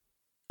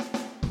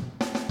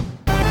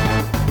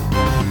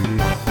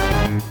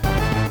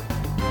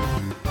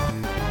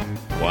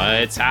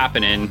What's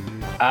happening?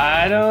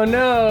 I don't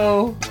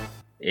know.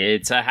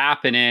 It's a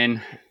happening.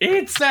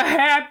 It's a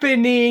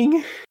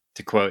happening.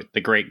 To quote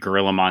the great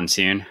Gorilla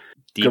Monsoon.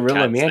 Deep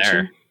Gorilla cuts Mansion?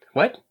 there.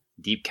 What?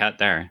 Deep cut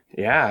there.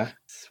 Yeah.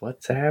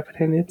 What's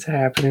happening? It's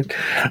happening.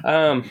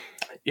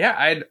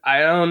 Yeah,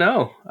 I don't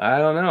know.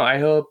 I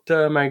helped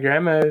my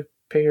grandma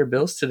pay her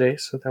bills today,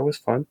 so that was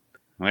fun.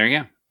 Well, there you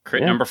go.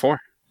 Crit number 4.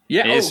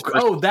 Yeah. I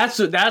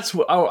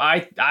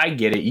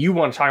get it. You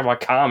want to talk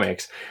about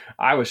comics.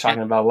 I was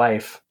talking about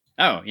life.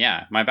 Oh,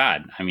 yeah. My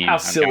bad. I mean, how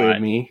silly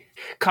of me.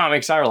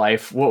 Comics are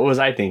life. What was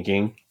I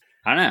thinking?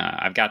 I don't know.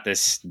 I've got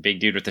this big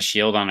dude with a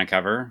shield on a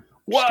cover.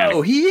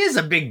 Whoa, he is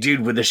a big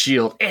dude with a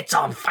shield. It's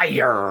on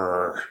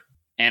fire.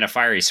 And a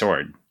fiery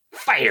sword.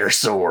 Fire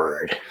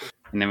sword.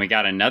 And then we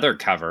got another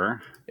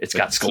cover. It's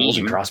got skulls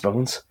and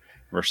crossbones.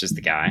 Versus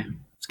the guy.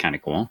 It's kind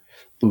of cool.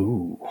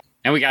 Ooh.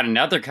 And we got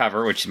another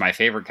cover, which is my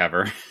favorite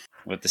cover,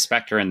 with the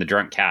Spectre and the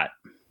drunk cat.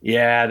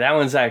 Yeah, that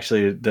one's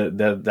actually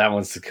that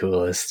one's the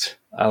coolest.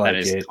 I like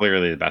it. That is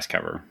clearly the best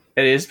cover.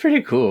 It is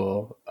pretty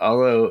cool.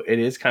 Although it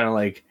is kind of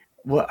like,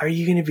 what are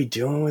you going to be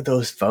doing with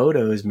those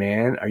photos,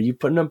 man? Are you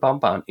putting them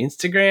up on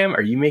Instagram?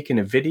 Are you making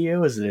a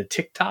video? Is it a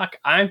TikTok?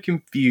 I'm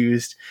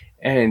confused.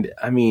 And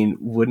I mean,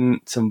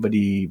 wouldn't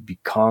somebody be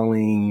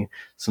calling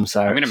some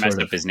sort of... I'm going to mess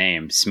up his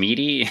name.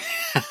 Smeedy?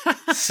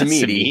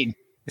 Smeedy.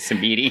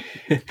 Smeedy.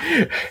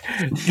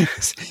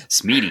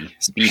 Smeedy.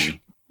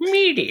 Speedy.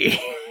 Meaty.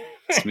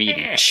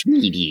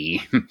 Smeedy.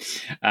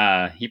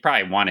 He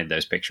probably wanted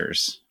those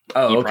pictures.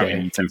 Oh, he okay. Probably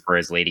needs them for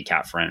his lady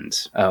cat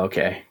friends. Oh,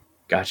 okay.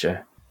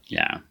 Gotcha.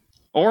 Yeah.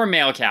 Or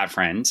male cat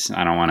friends.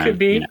 I don't want to... Could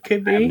be. I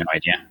have no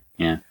idea.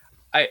 Yeah.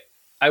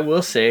 I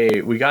will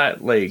say, we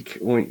got, like,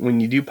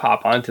 when you do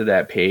pop onto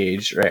that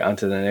page, right,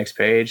 onto the next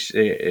page,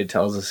 it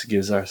tells us,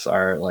 gives us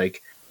our,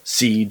 like,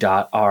 C.R.I.T,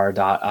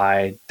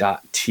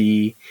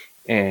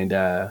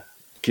 and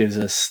gives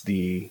us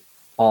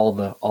all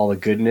the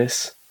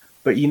goodness.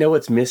 But you know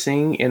what's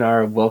missing in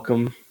our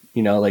welcome,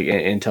 like,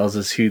 and tells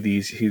us who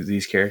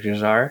these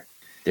characters are?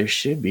 There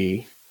should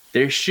be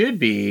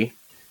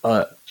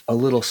a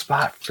little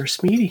spot for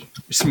Smeedy.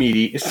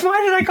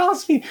 Why did I call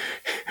Smeedy?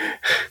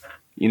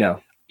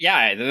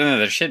 Yeah,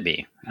 there should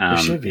be. There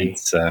should be.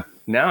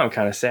 Now I'm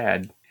kind of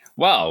sad.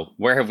 Well,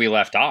 where have we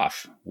left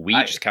off? We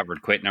just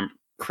covered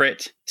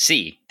crit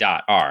C.R.I.T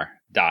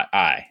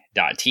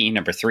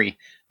number 3,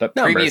 but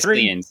number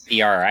previously 3. in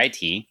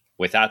CRIT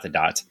without the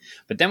dots.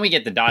 But then we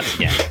get the dots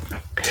again.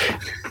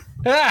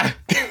 That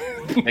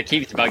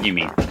keeps bugging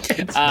me.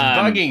 It's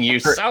bugging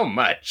you so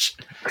much.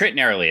 Crit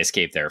narrowly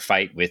escaped their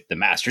fight with the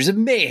Masters of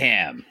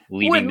Mayhem,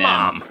 leaving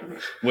them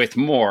with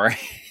more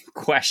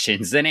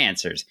questions than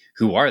answers.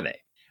 Who are they?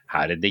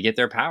 How did they get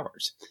their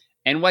powers?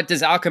 And what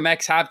does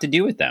Alchemax have to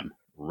do with them?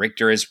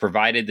 Richter has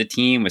provided the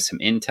team with some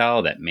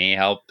intel that may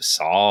help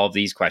solve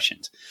these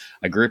questions.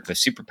 A group of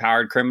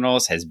superpowered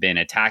criminals has been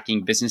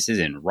attacking businesses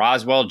in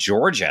Roswell,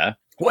 Georgia.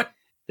 What?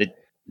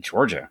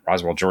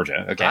 Roswell,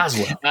 Georgia. Okay.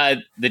 Roswell.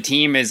 The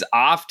team is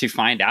off to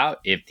find out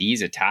if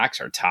these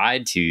attacks are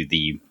tied to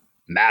the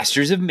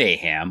Masters of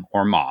Mayhem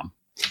or Mom,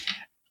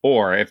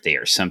 or if they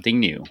are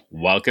something new.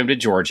 Welcome to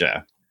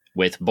Georgia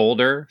with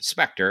Boulder,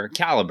 Spectre,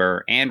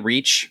 Caliber, and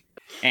Reach.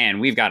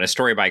 And we've got a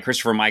story by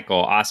Christopher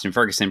Michael, Austin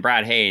Ferguson,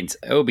 Brad Haynes,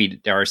 Obi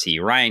Darcy,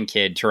 Ryan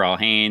Kidd, Terrell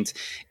Haynes,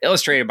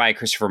 illustrated by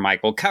Christopher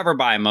Michael, cover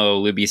by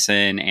Mo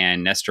Lubison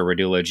and Nestor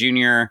Radullo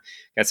Jr.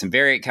 Got some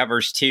variant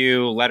covers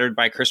too, lettered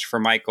by Christopher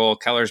Michael,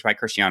 colors by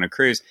Cristiano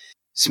Cruz,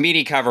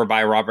 Smeedy cover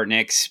by Robert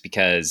Nix,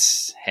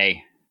 because,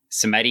 hey,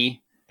 Samedi,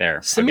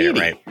 there, I'll get it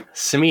right.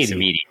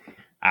 Smeedy.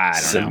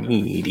 I don't know.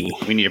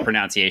 We need a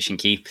pronunciation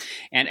key.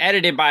 And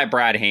edited by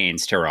Brad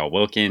Haynes, Terrell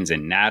Wilkins,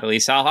 and Natalie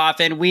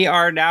Salhoff. And we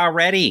are now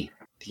ready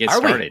to get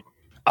started.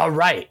 All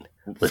right.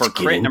 For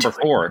crit number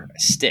 4,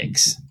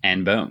 Sticks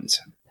and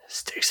Bones.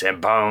 Sticks and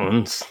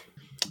Bones.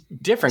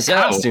 Different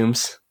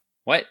costumes.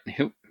 What?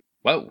 Who?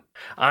 Whoa.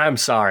 I'm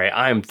sorry.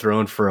 I'm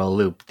thrown for a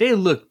loop. They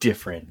look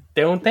different,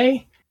 don't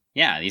they?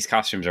 Yeah, these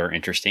costumes are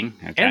interesting.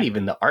 Okay. And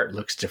even the art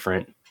looks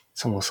different.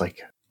 It's almost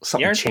like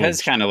something the art changed.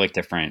 Does kind of look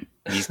different.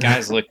 These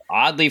guys look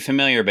oddly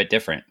familiar but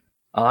different.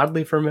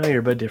 Oddly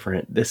familiar but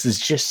different. This is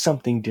just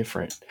something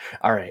different.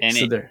 All right. And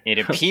so it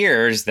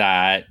appears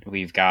that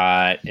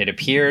it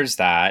appears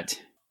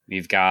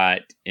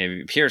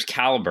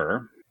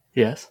Caliber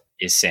yes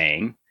is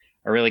saying,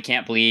 I really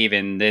can't believe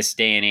in this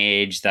day and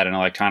age that an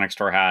electronics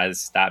store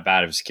has that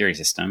bad of a security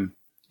system.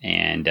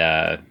 And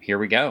here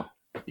we go.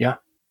 Yeah.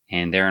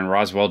 And they're in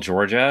Roswell,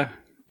 Georgia,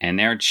 and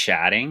they're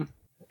chatting.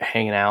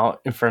 Hanging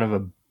out in front of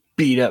a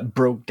beat up,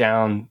 broke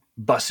down,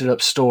 busted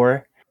up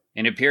store.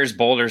 And it appears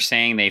Boulder's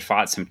saying they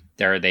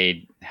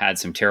had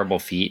some terrible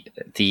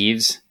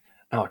thieves.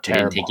 Oh, terrible. They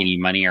didn't take any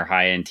money or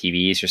high-end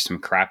TVs, just some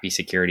crappy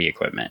security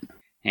equipment.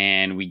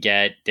 And we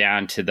get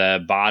down to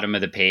the bottom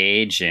of the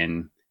page,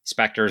 and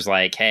Spectre's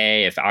like,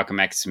 hey, if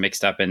Alchemax is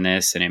mixed up in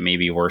this, and it may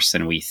be worse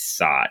than we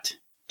thought.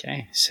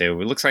 Okay, so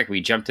it looks like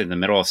we jumped in the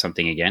middle of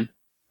something again.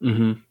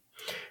 Mm-hmm.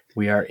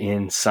 We are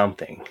in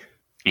something.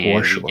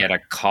 And we get a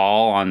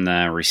call on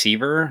the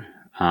receiver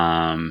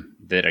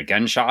that a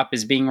gun shop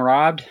is being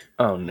robbed.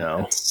 Oh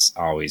no, It's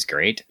always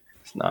great.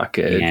 it's not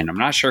good. And I'm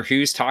not sure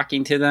who's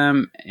talking to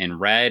them in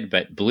red,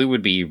 but blue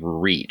would be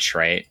Reach,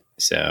 right?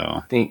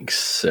 I think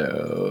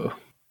so.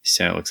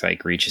 So it looks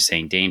like Reach is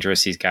saying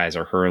dangerous. These guys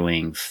are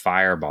hurling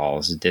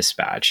fireballs.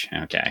 Dispatch.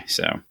 Okay,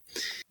 so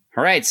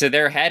all right, so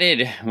they're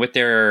headed with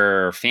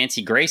their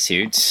fancy gray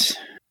suits.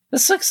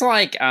 This looks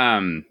like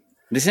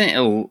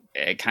doesn't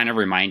it kind of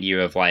remind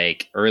you of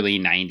like early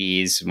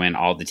 90s when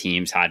all the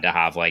teams had to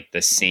have like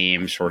the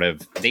same sort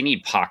of, they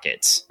need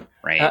pockets,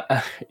 right?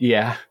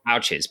 Yeah.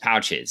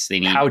 Pouches. They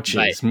need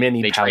pouches,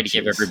 mini they pouches. try to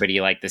give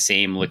everybody like the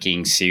same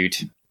looking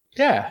suit.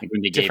 Yeah. Like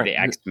when they gave the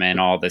X-Men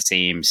all the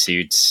same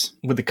suits.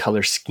 With the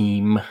color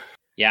scheme.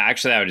 Yeah,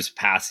 actually, I would just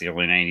pass the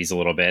early 90s a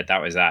little bit.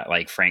 That was that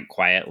like Frank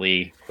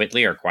Quietly.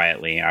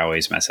 I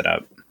always mess it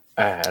up.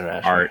 I don't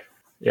know. Art.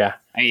 Yeah.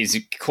 I mean, it's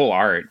cool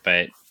art,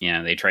 but,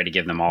 they tried to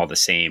give them all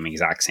the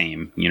exact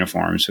same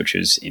uniforms, which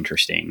is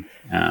interesting.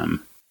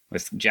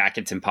 With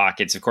jackets and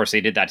pockets. Of course,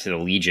 they did that to the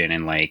Legion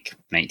in like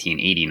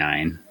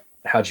 1989.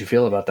 How'd you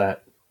feel about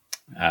that?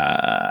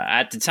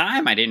 At the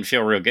time, I didn't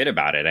feel real good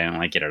about it. I didn't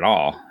like it at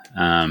all.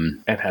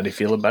 And how do you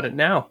feel about it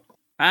now?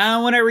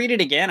 When I read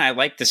it again, I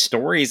like the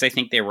stories. I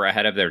think they were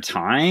ahead of their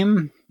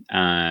time.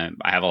 I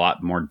have a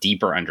lot more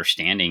deeper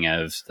understanding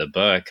of the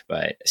book,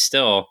 but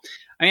still,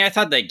 I mean, I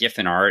thought that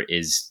Giffen art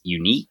is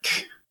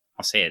unique.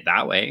 I'll say it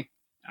that way.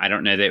 I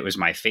don't know that it was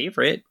my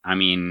favorite. I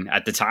mean,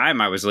 at the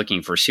time, I was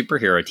looking for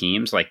superhero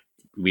teams like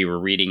we were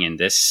reading in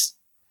this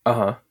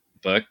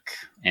book.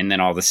 And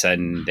then all of a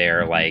sudden,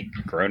 they're like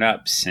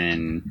grown-ups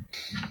and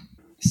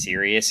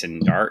serious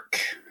and dark.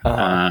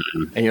 And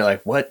you're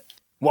like, what?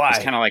 Why?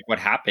 It's kind of like what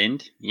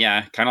happened.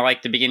 Yeah, kind of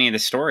like the beginning of the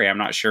story. I'm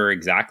not sure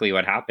exactly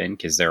what happened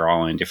because they're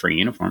all in different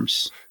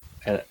uniforms.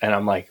 And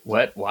I'm like,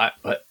 what? What?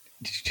 What?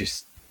 Did you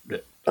just...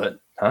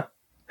 Huh?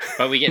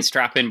 But we get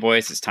Strap In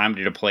Boys. It's time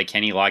to deploy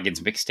Kenny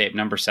Loggins mixtape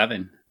number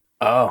 7.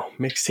 Oh,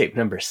 mixtape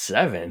number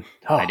 7.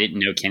 Oh. I didn't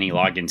know Kenny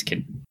Loggins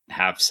could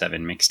have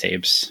 7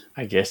 mixtapes.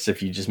 I guess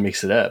if you just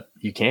mix it up,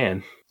 you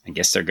can. I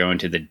guess they're going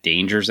to the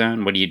danger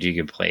zone. What do? You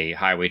can play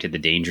Highway to the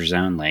Danger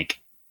Zone like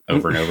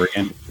over and over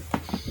again?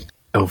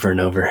 Over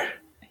and over.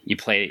 You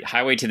play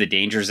Highway to the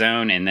Danger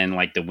Zone and then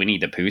like the Winnie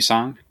the Pooh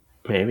song?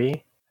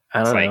 Maybe.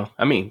 I don't know.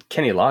 I mean,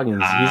 Kenny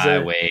Loggins.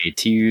 Highway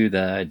to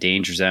the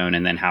Danger Zone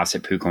and then House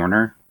at Pooh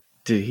Corner.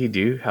 Did he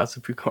do House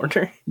of Pooh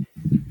Corner?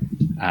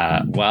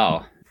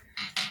 Well,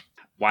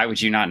 why would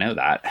you not know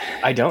that?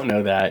 I don't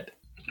know that.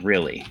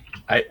 Really?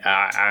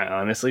 I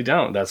honestly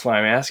don't. That's why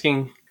I'm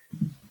asking.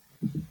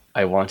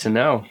 I want to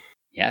know.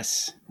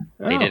 Yes.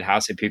 They did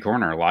House at Pooh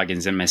Corner,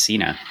 Loggins and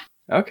Messina.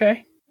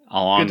 Okay.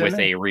 Along with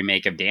a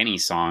remake of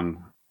Danny's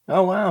song.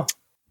 Oh, wow.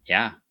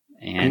 Yeah.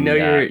 And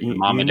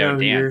Mama Don't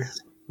Dance. Your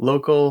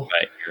local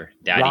but your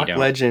daddy rock don't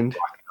legend.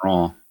 Rock and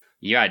roll.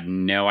 You had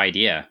no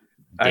idea.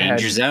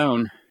 Danger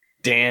Zone.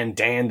 Dan,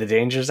 the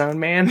Danger Zone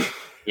man.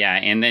 Yeah,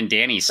 and then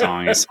Danny's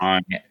song, a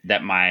song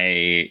that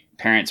my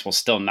parents will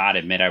still not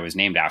admit I was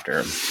named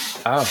after.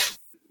 Oh.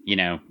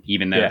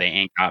 Even though they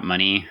ain't got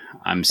money,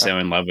 I'm so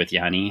in love with you,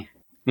 honey.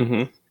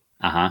 Mm-hmm.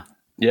 Uh-huh.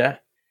 Yeah.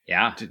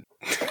 Yeah.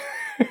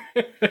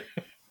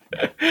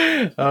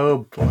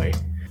 Oh, boy.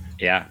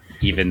 Yeah,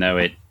 even though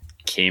it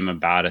came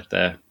about at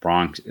the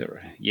Bronx.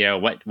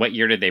 What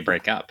year did they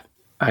break up?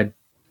 I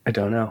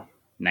don't know.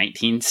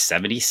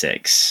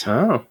 1976.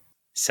 Oh.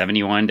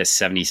 71 to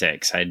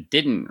 76. I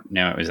didn't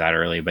know it was that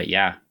early, but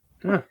yeah.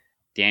 Huh.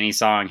 Danny's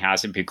song,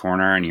 House at Pooh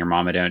Corner, and Your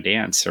Mama Don't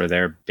Dance are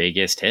their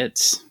biggest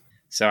hits.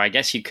 So I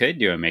guess you could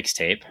do a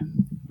mixtape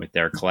with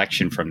their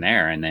collection from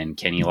there and then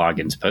Kenny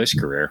Loggins'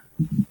 post-career.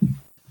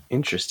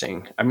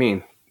 Interesting. I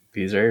mean,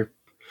 these are,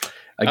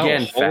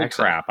 again, facts.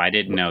 Crap. I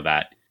didn't know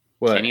that.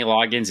 What? Kenny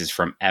Loggins is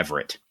from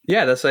Everett.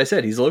 Yeah, that's what I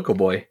said. He's a local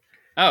boy.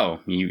 Oh,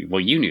 you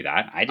knew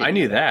that. I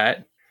knew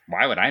that.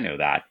 Why would I know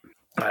that?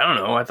 I don't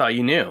know. I thought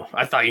you knew.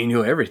 I thought you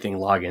knew everything,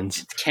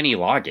 Loggins. It's Kenny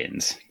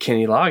Loggins.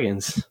 Kenny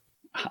Loggins.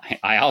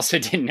 I also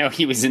didn't know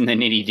he was in the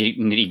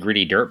nitty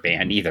gritty dirt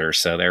band either.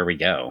 So there we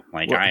go.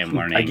 I am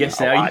learning. I guess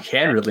now you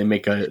can really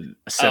make a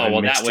 7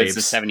 mixtapes. That was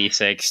the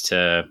 76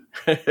 to.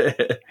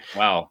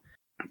 Well,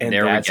 and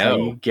there that's we go. How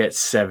you get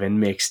 7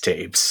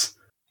 mixtapes.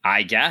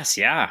 I guess,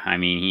 yeah. I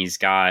mean, he's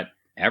got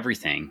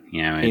everything.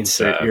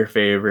 Insert your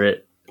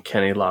favorite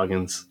Kenny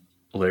Loggins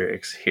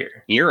lyrics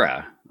here.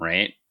 Era,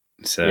 right?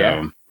 So,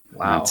 yeah.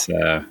 Wow.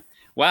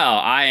 Well,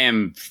 I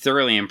am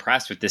thoroughly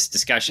impressed with this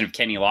discussion of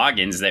Kenny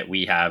Loggins that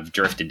we have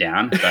drifted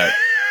down, but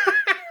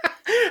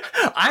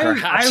I'm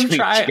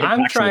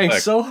trying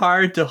so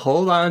hard to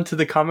hold on to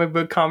the comic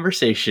book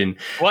conversation.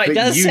 Well, it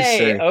does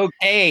say,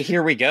 okay,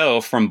 here we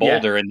go from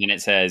Boulder, and then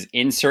it says,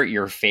 insert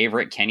your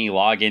favorite Kenny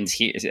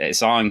Loggins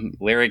song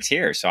lyrics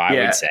here. So I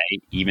would say,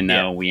 even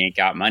though we ain't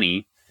got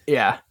money,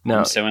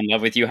 I'm so in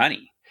love with you,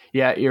 honey.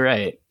 Yeah, you're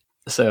right.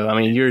 So, I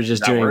mean, you're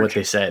just doing what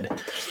they said.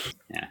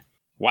 Yeah.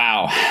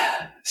 Wow.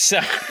 So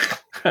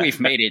we've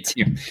made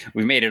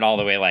it all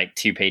the way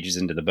 2 pages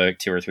into the book,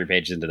 2 or 3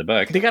 pages into the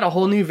book. They got a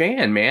whole new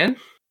van, man.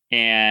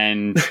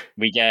 And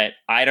we get,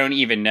 I don't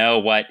even know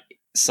what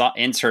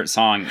insert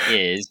song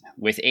is,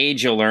 with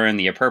age, you'll learn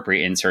the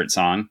appropriate insert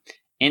song.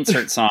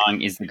 Insert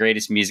song is the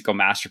greatest musical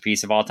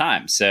masterpiece of all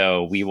time.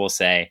 So we will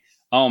say,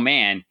 oh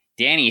man,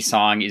 Danny's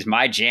song is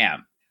my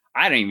jam.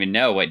 I don't even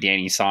know what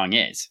Danny's song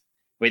is.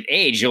 With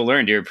age, you'll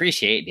learn to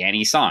appreciate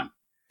Danny's song.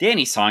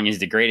 Danny's song is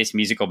the greatest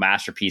musical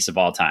masterpiece of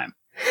all time.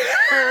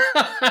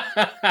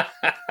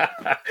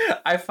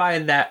 I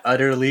find that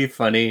utterly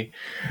funny.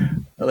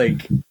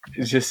 Like,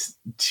 it's just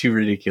too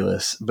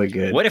ridiculous, but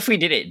good. What if we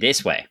did it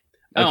this way?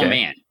 Okay. Oh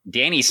man,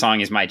 Danny's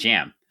song is my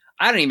jam.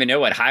 I don't even know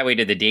what Highway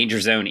to the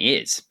Danger Zone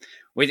is.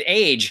 With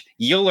age,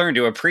 you'll learn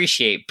to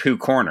appreciate Pooh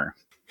Corner.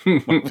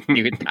 What if we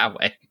do it that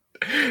way?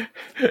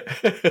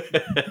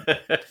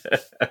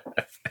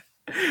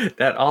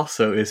 That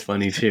also is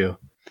funny too.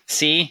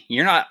 See,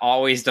 you're not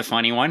always the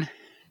funny one.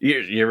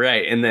 You're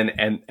right. And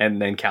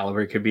then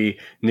Caliber could be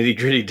Nitty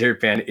Gritty Dirt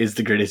Band is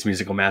the greatest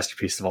musical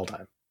masterpiece of all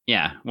time.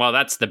 Yeah, well,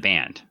 that's the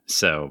band.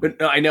 So, But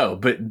no, I know,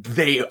 but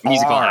they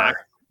Musical are. act.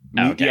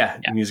 Okay, Yeah,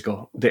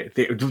 musical.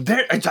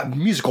 It's a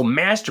musical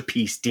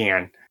masterpiece,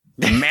 Dan.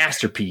 The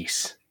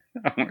masterpiece.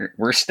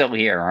 we're still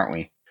here, aren't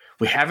we?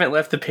 We haven't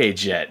left the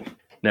page yet.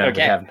 No,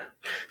 Okay. we haven't.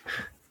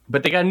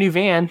 But they got a new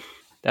van.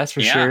 That's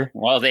for sure.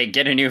 Well, they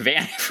get a new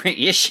van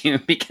every issue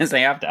because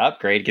they have to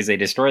upgrade because they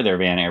destroy their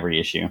van every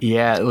issue.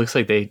 Yeah, it looks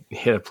like they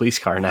hit a police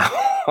car now.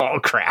 Oh,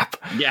 crap.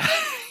 Yeah.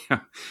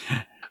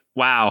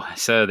 Wow.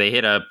 So they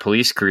hit a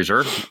police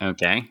cruiser.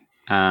 Okay.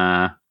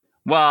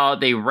 Well,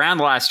 they round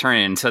the last turn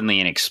and suddenly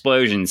an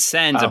explosion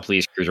sends a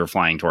police cruiser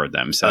flying toward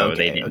them. So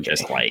they didn't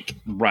just like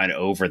run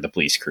over the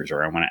police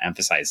cruiser. I want to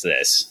emphasize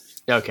this.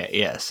 Okay,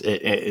 yes.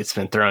 It's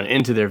been thrown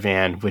into their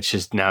van, which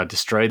has now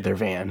destroyed their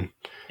van.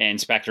 And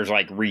Spectre's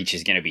like, Reach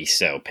is going to be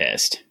so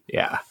pissed.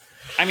 Yeah.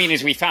 I mean,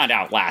 as we found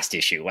out last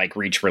issue, like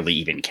Reach really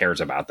even cares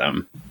about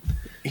them.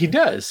 He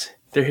does.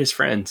 They're his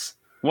friends.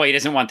 Well, he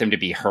doesn't want them to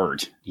be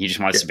hurt. He just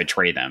wants to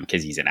betray them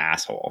because he's an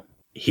asshole.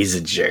 He's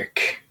a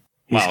jerk.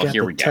 Well,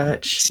 here we go.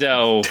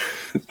 So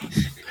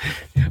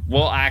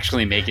we'll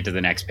actually make it to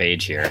the next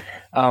page here.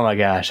 Oh my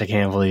gosh, I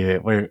can't believe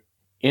it.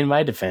 In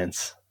my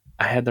defense,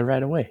 I had the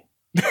right of way.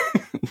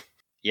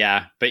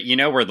 Yeah, but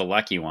we're the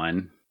lucky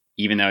one.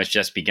 Even though it's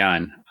just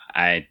begun,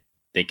 I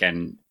think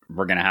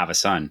we're going to have a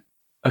son.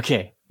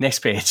 Okay, next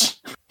page.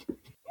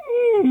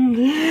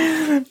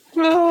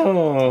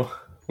 No,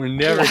 we're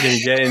never going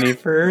to get any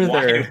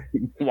further.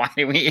 Why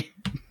do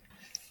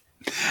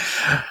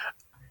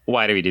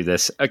we do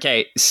this?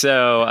 Okay,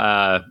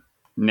 so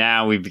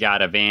now we've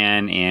got a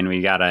van and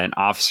we've got an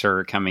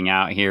officer coming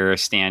out here,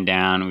 stand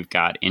down. We've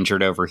got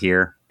injured over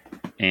here.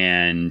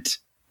 And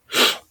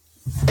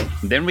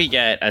then we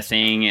get a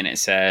thing and it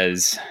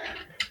says,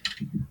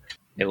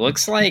 it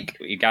looks like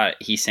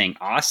he's saying,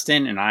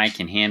 Austin and I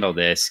can handle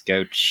this.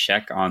 Go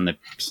check on the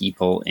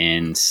people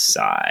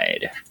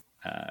inside.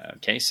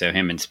 Okay, so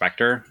him and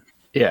Spectre.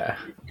 Yeah.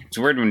 It's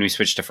weird when we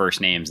switch to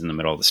first names in the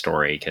middle of the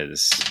story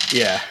because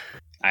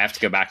I have to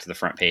go back to the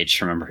front page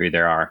to remember who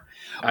there are.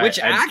 Which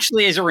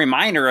actually is a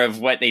reminder of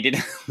what they did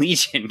in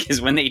Legion, because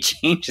when they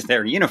changed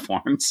their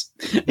uniforms,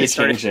 they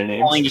started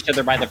calling each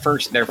other by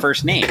their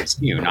first names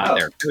too, not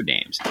their code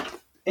names.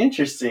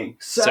 Interesting.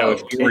 So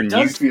if you were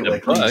new to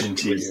the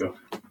book you.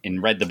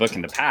 and read the book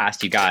in the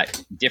past, you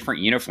got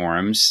different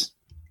uniforms,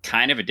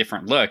 kind of a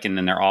different look, and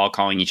then they're all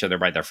calling each other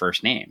by their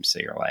first names. So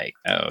you're like,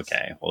 oh,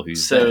 okay, well,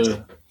 who's this?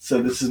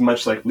 So this is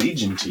much like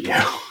Legion to you.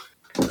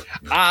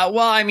 Well,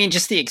 I mean,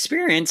 just the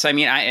experience. I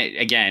mean,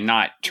 again,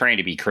 not trying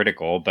to be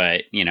critical,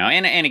 but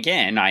and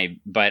again,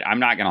 but I'm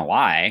not gonna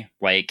lie.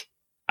 Like,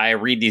 I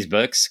read these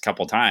books a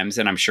couple times,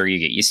 and I'm sure you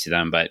get used to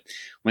them. But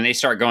when they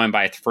start going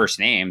by first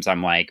names,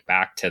 I'm like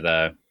back to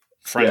the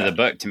front of the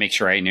book to make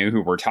sure I knew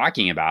who we're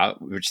talking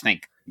about. Which,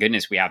 thank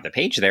goodness, we have the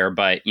page there.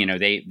 But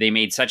they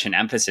made such an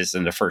emphasis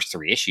in the first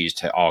 3 issues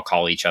to all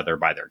call each other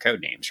by their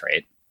code names,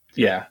 right?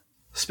 Yeah,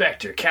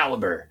 Spectre,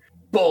 Caliber,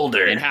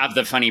 Boulder, and have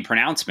the funny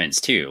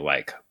pronouncements too,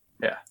 like,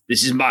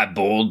 this is my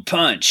bold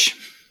punch.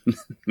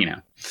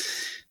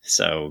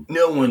 So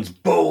no one's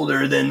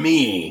bolder than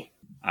me.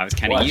 I was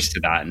kind of used to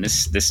that, and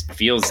this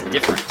feels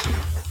different.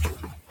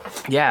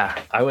 Yeah,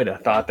 I would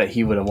have thought that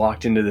he would have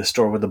walked into the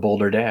store with a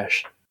Boulder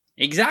Dash.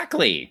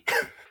 Exactly.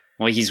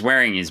 Well, he's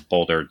wearing his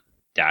Boulder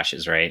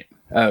Dashes, right?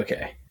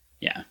 Okay.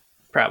 Yeah,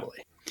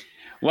 probably.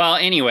 Well,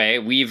 anyway,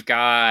 we've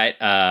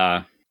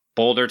got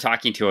Boulder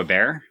talking to a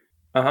bear.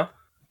 Uh-huh.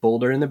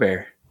 Boulder and the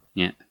bear.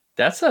 Yeah.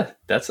 That's a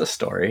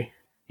story.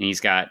 And he's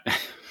got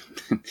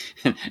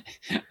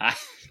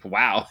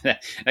wow,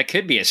 that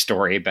could be a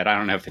story, but I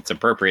don't know if it's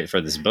appropriate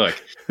for this book.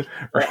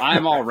 Well,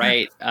 I'm all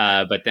right,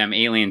 but them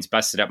aliens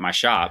busted up my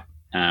shop.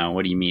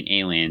 What do you mean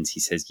aliens? He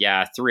says,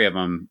 yeah, 3 of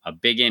them, a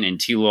big one and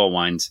 2 little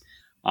ones.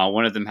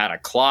 One of them had a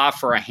claw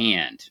for a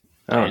hand.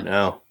 Oh,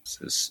 no.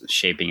 This is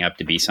shaping up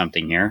to be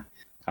something here.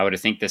 I would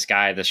have think this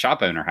guy, the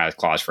shop owner, has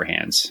claws for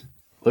hands.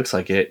 Looks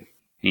like it.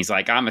 And he's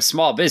like, I'm a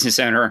small business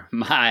owner.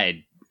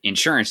 My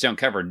insurance don't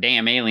cover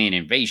damn alien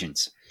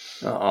invasions.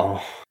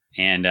 Oh.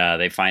 And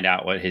they find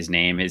out what his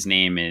name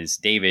is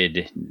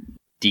David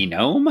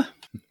Denome?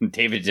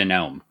 David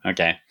Denome.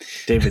 Okay.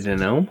 David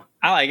Denome?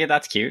 I like it.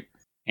 That's cute.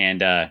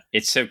 And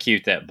it's so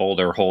cute that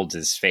Boulder holds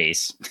his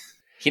face.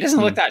 He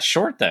doesn't look that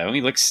short, though.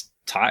 He looks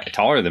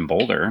taller than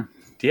Boulder.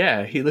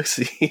 Yeah, he looks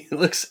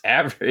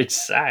average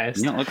size.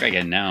 You don't look like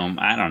a gnome.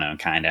 I don't know,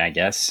 kind of, I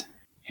guess,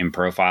 in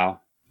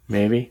profile.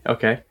 Maybe.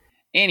 Okay.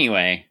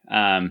 Anyway,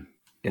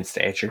 in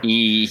stature.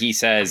 He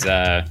says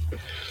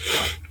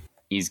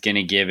he's going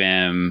to give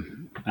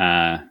him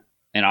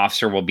an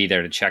officer will be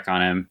there to check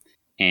on him.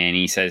 And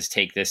he says,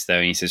 take this, though.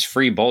 And he says,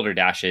 free Boulder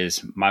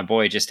Dashes. My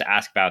boy, just to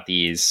ask about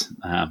these.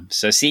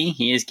 So see,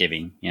 he is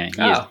giving. Yeah,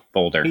 he is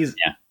Boulder.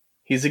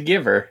 He's a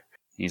giver.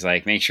 He's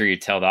like, make sure you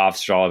tell the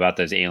officer all about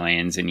those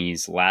aliens. And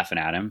he's laughing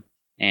at him.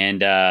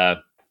 And,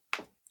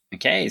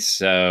 okay,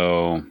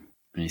 so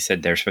he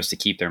said they're supposed to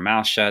keep their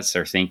mouth shut. So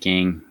they're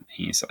thinking,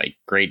 he's like,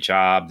 great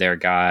job there,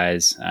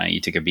 guys.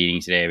 You took a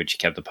beating today, but you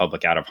kept the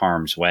public out of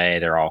harm's way.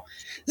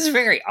 This is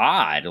very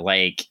odd.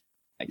 Like,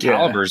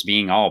 Caliber's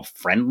being all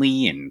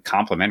friendly and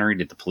complimentary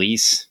to the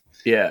police.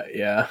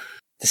 Yeah.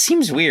 This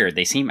seems weird.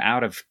 They seem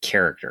out of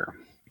character.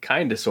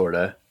 Kinda,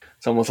 sorta.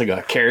 It's almost like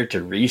a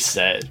character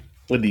reset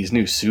with these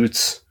new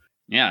suits.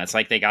 Yeah, it's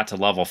like they got to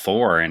level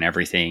 4 and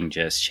everything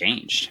just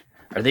changed.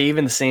 Are they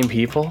even the same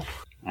people?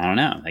 I don't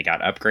know. They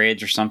got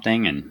upgrades or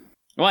something. And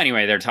well,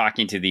 anyway, they're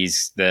talking to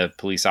the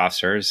police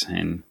officers,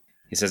 and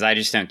he says, I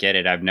just don't get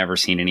it. I've never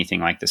seen anything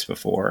like this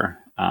before.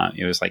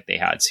 It was like they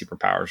had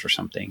superpowers or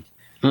something.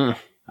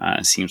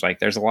 It seems like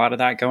there's a lot of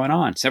that going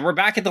on. So we're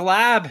back at the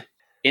lab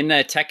in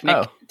the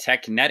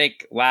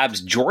Technetic Labs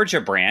Georgia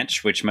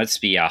branch, which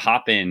must be a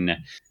hotbed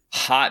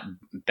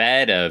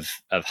of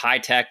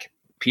high-tech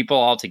people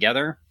all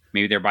together.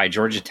 Maybe they're by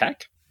Georgia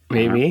Tech.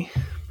 Maybe.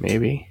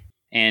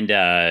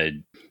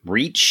 And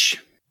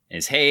Reach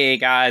is, hey,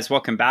 guys,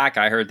 welcome back.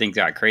 I heard things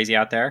got crazy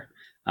out there.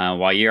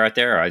 While you're out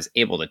there, I was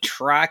able to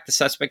track the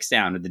suspects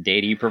down with the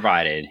data you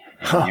provided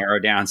and narrow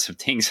down some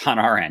things on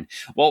our end.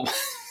 Well,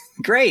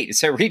 great.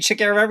 So Reach took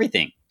care of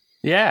everything.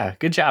 Yeah,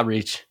 good job,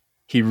 Reach.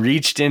 He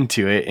reached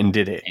into it and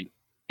did it.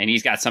 And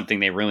he's got something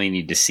they really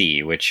need to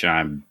see, which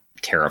I'm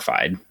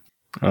terrified.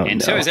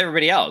 So is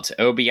everybody else.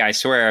 Obi, I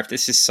swear, if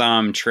this is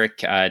some trick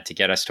to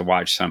get us to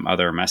watch some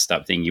other messed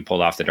up thing you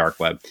pulled off the dark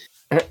web.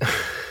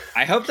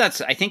 I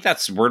think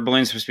that's word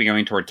balloon supposed to be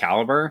going toward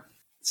Caliber.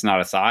 It's not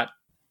a thought.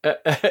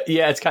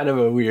 Yeah, it's kind of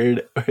a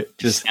weird.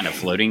 Just kind of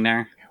floating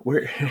there.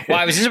 Well,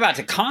 I was just about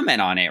to comment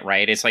on it,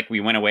 right? It's like we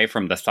went away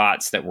from the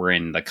thoughts that were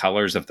in the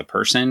colors of the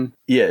person.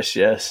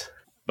 Yes.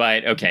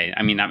 But okay,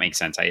 I mean, that makes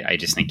sense. I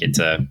just think it's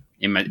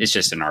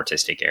just an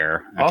artistic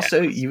error. Okay.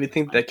 Also, you would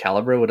think that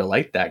Caliber would have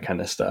liked that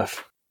kind of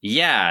stuff.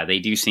 Yeah, they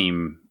do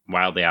seem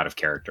wildly out of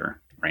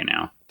character right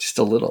now. Just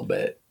a little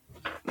bit.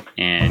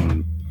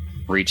 And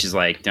Reach is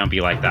like, don't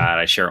be like that.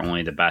 I share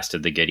only the best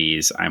of the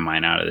goodies. I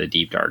mine out of the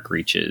deep, dark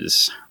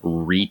reaches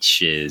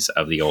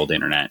of the old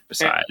internet.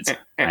 Besides,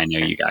 I know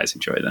you guys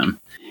enjoy them.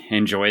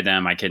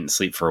 I couldn't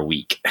sleep for a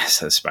week,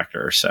 says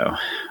Spectre. So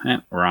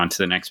we're on to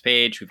the next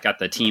page. We've got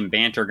the team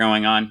banter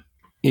going on.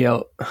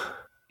 Yep.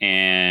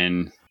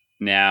 And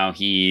now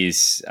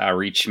he's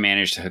Reach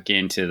managed to hook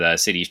into the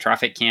city's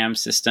traffic cam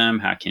system.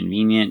 How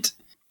convenient.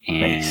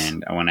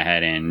 And nice. I went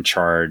ahead and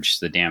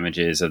charged the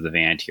damages of the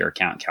van to your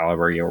account,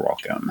 Caliber. You're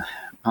welcome.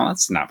 Well,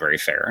 that's not very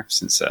fair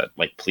since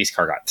police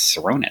car got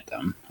thrown at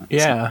them.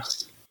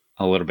 That's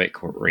a little bit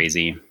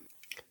crazy.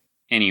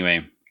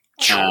 Anyway,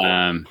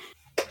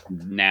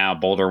 now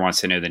Boulder wants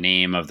to know the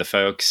name of the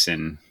folks,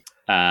 and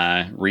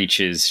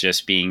Reach is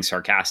just being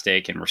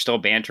sarcastic, and we're still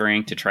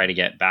bantering to try to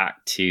get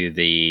back to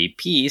the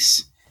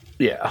piece.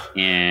 Yeah.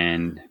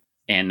 And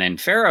then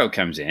Pharaoh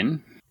comes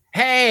in.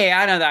 Hey,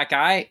 I know that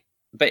guy.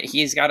 But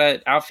he's got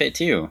an outfit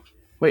too.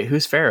 Wait,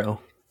 who's Pharaoh?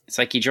 It's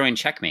like he joined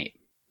Checkmate.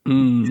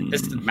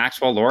 This is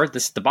Maxwell Lord.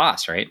 This is the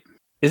boss, right?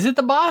 Is it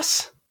the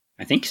boss?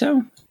 I think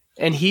so.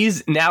 And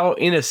he's now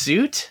in a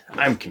suit?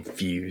 I'm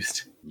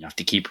confused. You have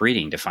to keep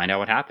reading to find out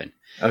what happened.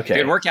 Okay.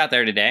 Good work out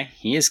there today.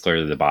 He is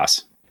clearly the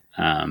boss.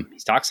 He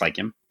talks like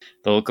him.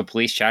 The local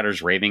police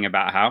chatters raving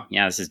about how,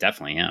 yeah, this is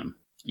definitely him.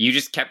 You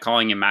just kept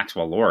calling him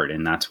Maxwell Lord,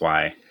 and that's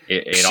why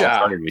it all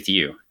started with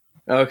you.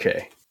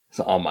 Okay.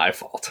 It's all my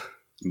fault.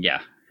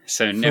 Yeah.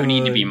 So no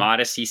need to be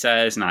modest, he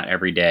says. Not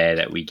every day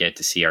that we get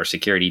to see our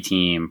security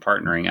team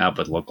partnering up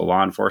with local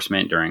law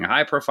enforcement during a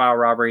high-profile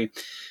robbery.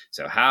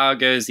 So how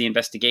goes the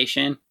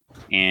investigation?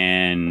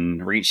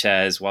 And Reach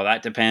says, well,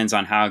 that depends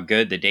on how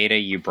good the data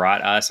you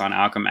brought us on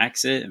Alchem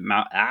X is.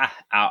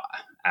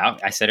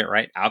 I said it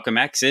right. Alchem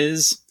X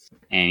is.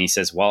 And he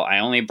says, well, I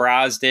only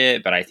browsed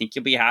it, but I think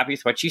you'll be happy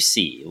with what you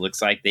see. It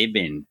looks like they've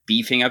been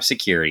beefing up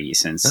security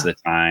since the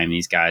time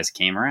these guys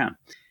came around.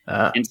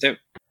 And so,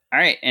 all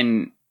right,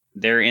 and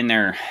they're in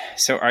there.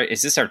 So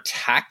is this our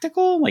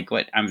tactical? Like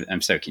what?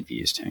 I'm so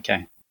confused.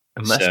 Okay.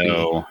 It must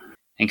be.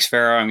 Thanks,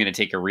 Pharaoh. I'm going to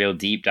take a real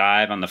deep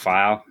dive on the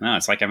file. No,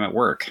 it's like I'm at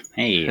work.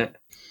 Hey, I'm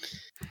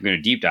going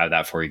to deep dive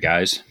that for you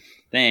guys.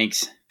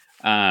 Thanks.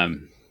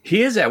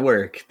 He is at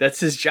work. That's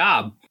his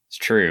job. It's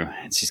true.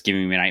 It's just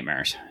giving me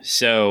nightmares.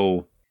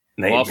 So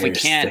Well, if we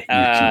can't,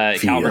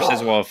 Caliber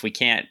says, well, if we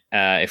can't,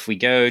 if we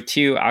go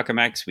to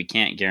Alchemex, we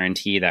can't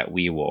guarantee that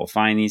we will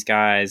find these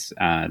guys.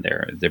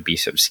 There'd be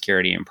some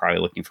security and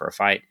probably looking for a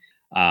fight.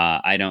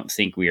 I don't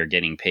think we are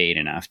getting paid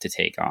enough to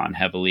take on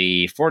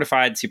heavily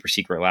fortified, super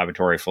secret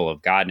laboratory full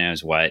of God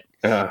knows what.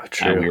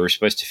 True. We were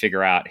supposed to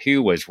figure out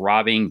who was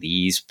robbing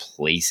these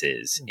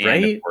places.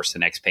 Right? And of course, the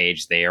next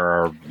page, they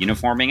are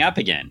uniforming up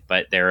again,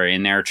 but they're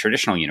in their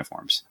traditional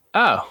uniforms.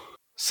 Oh,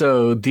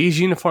 so these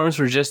uniforms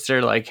were just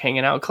their like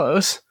hanging out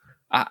clothes?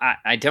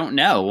 I don't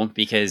know,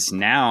 because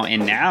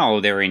now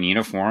they're in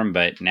uniform,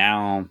 but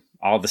now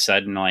all of a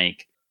sudden,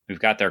 like, we've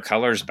got their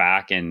colors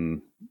back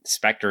and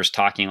Spectre's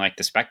talking like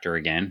the Spectre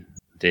again.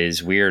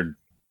 These weird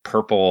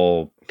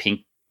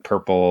pink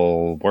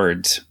purple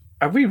words.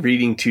 Are we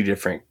reading two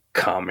different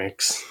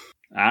comics?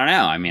 I don't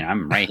know. I mean,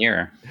 I'm right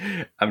here.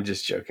 I'm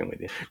just joking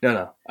with you.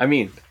 No. I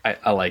mean,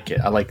 I like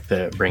it. I like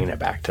the bringing it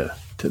back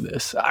to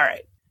this. All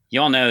right.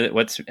 You all know that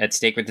what's at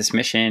stake with this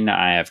mission.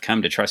 I have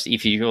come to trust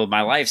Efuel of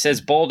my life, says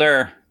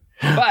Boulder.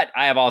 But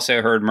I have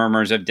also heard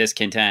murmurs of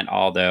discontent,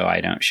 although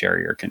I don't share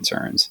your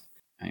concerns.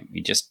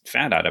 We just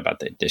found out about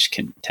the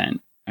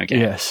discontent. Okay.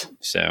 Yes.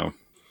 So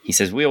he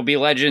says, we will be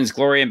legends,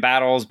 glory in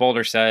battles,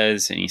 Boulder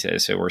says. And he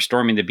says, so we're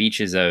storming the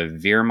beaches of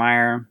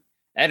Virmire.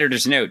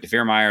 Editor's note,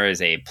 Virmire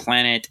is a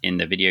planet in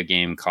the video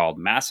game called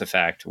Mass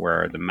Effect,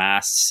 where the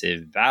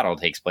massive battle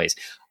takes place.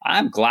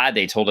 I'm glad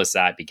they told us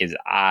that, because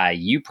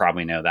you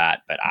probably know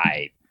that, but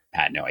I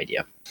had no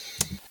idea.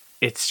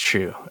 It's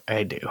true.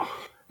 I do.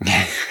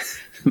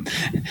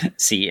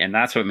 See, and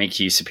that's what makes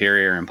you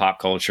superior in pop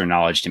culture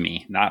knowledge to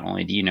me. Not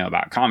only do you know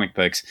about comic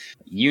books,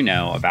 you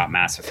know about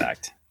Mass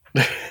Effect.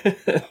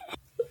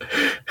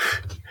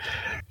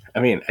 I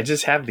mean, I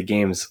just have the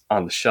games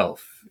on the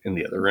shelf in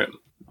the other room.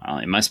 Well,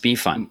 it must be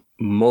fun.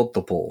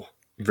 Multiple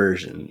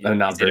versions.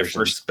 Not versions, a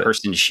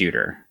first-person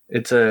shooter.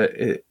 It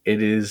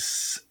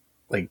is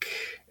like,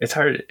 it's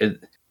hard.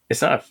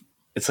 It's not.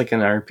 It's like an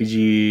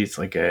RPG. It's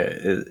like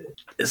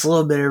it's a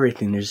little bit of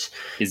everything. Is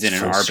it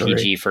an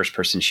RPG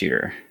first-person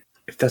shooter?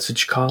 If that's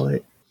what you call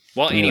it.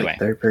 Well, anyway, like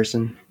third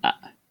person.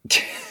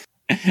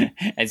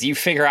 As you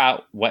figure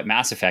out what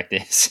Mass Effect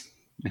is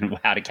and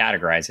how to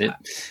categorize it,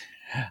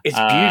 it's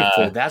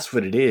beautiful. That's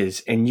what it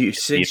is. And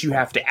since you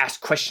have to ask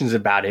questions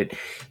about it,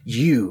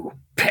 you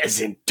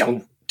peasant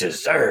don't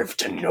deserve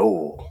to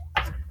know.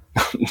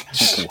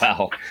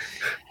 Well.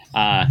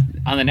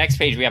 On the next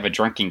page, we have a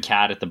drunken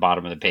cat at the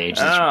bottom of the page.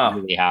 That's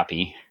really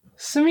happy.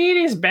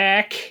 Smeety's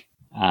back.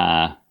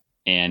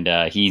 And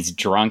he's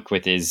drunk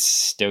with his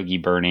stogie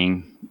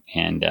burning.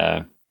 And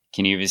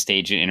can you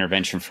stage an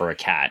intervention for a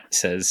cat,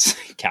 says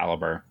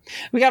Caliber.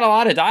 We got a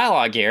lot of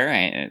dialogue here.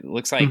 It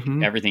looks like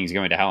everything's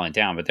going to hell in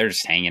town, but they're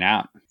just hanging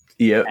out.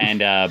 Yep.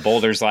 And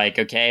Boulder's like,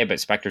 okay, but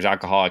Spectre's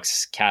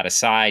alcoholics cat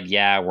aside,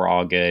 yeah, we're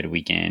all good.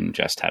 We can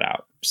just head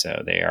out.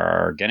 So they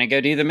are going to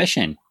go do the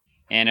mission.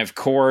 And of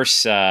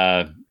course,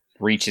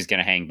 Reach is going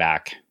to hang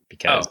back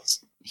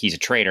because he's a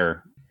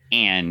traitor,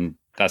 and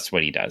that's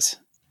what he does.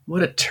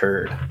 What a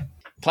turd.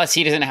 Plus,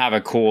 he doesn't have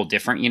a cool,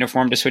 different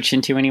uniform to switch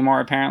into anymore,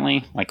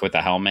 apparently. Like with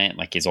the helmet,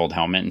 like his old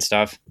helmet and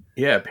stuff.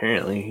 Yeah,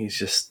 apparently. He's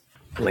just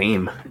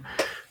lame.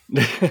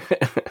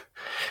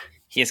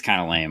 He is kind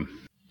of lame.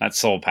 That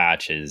soul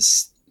patch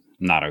is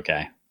not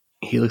okay.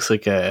 He looks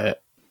like a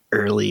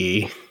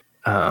early,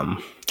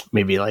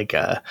 maybe like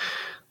a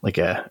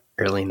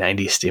early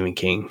 90s Stephen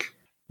King.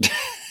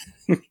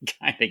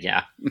 Kind of,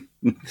 yeah.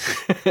 With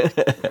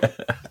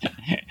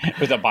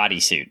a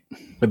bodysuit.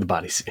 With a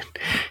bodysuit.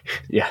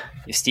 Yeah.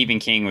 If Stephen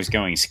King was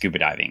going scuba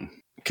diving.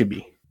 Could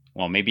be.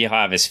 Well, maybe he'll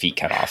have his feet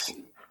cut off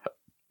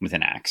with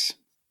an axe.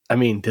 I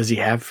mean, does he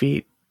have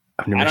feet?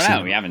 I don't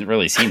know. We haven't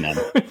really seen them.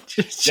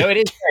 So it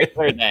is very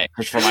clear that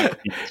Christopher Michael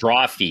can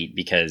draw feet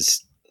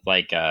because,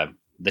 like,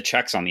 the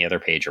checks on the other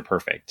page are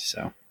perfect.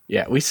 So.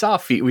 Yeah, we saw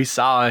feet. We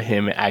saw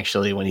him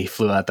actually when he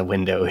flew out the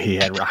window. He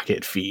had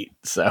rocket feet.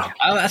 So.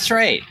 Oh, that's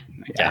right.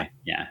 Okay.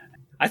 Yeah.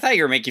 I thought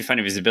you were making fun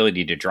of his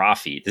ability to draw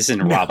feet. This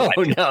isn't Rob. No.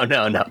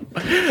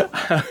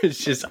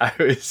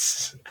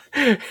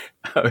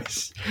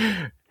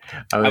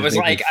 I was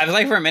like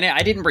for a minute,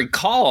 I didn't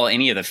recall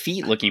any of the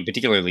feet looking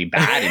particularly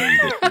bad in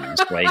these games.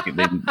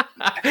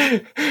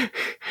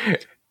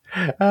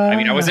 I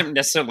mean, I wasn't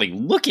necessarily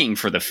looking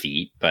for the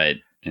feet, but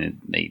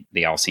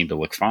they all seem to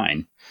look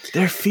fine.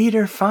 Their feet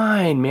are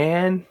fine,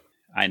 man.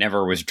 I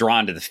never was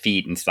drawn to the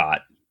feet and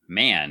thought,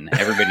 man,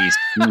 everybody's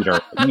feet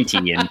are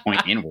pointy and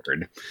point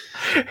inward.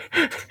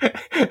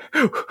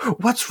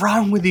 What's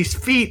wrong with these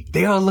feet?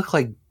 They all look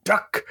like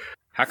duck.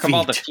 How come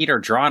all the feet are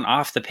drawn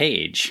off the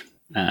page?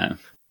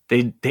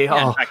 They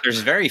all. In fact,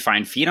 there's very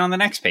fine feet on the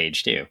next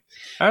page too.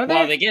 Are they?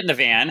 Well, they get in the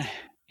van,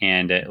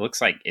 and it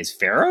looks like, is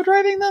Pharaoh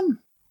driving them?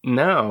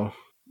 No,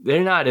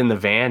 they're not in the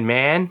van,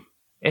 man.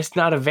 It's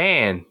not a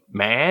van,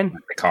 man.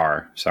 The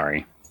car.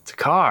 Sorry, it's a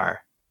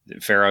car.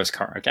 Pharaoh's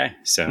car. Okay,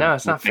 so no,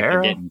 it's not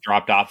Pharaoh. Getting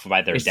dropped off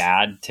by their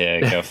dad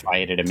to go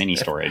fight at a mini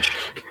storage.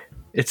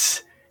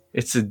 It's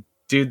a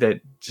dude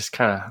that just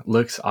kind of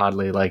looks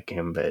oddly like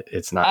him, but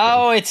it's not.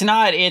 Oh, him. It's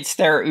not. It's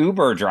their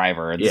Uber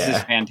driver. This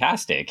is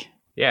fantastic.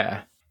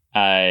 Yeah.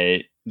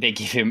 they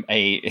give him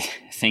a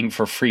thing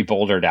for free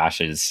boulder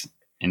dashes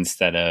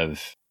instead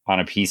of on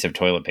a piece of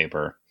toilet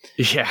paper.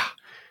 Yeah.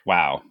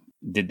 Wow.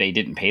 They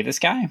didn't pay this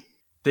guy?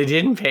 They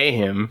didn't pay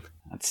him.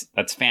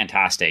 That's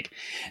fantastic.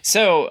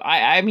 So,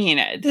 I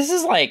mean, this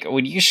is like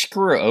when you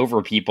screw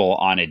over people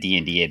on a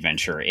D&D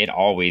adventure, it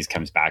always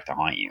comes back to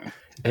haunt you.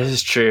 This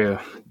is true.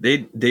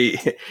 They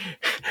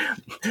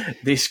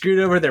screwed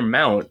over their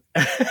mount.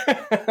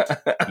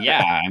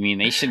 Yeah, I mean,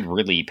 they should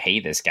really pay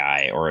this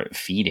guy or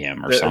feed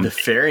him or something. The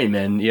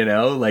ferryman,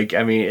 like,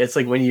 I mean, it's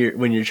like when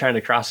you're trying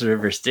to cross the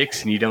river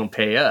Styx and you don't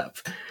pay up.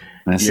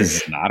 This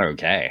is not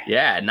okay.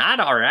 Yeah,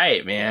 not all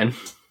right, man.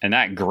 And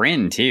that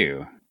grin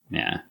too.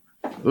 Yeah.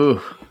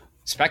 Ooh.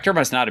 Spectre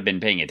must not have been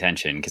paying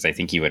attention because I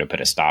think he would have put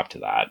a stop to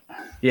that.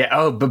 Yeah.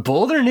 Oh, but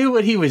Boulder knew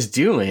what he was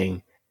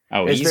doing.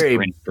 Oh, it's he's very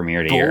grinning from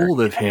ear to ear.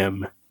 Bold of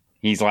him.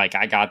 He's like,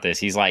 I got this.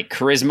 He's like,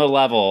 charisma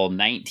level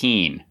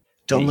 19.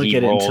 Don't look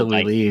at it until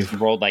we leave. He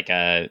rolled like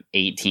a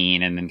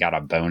 18 and then got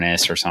a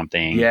bonus or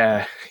something.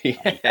 Yeah.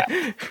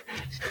 Yeah.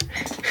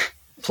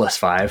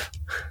 +5.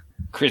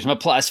 Charisma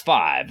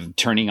 +5.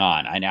 Turning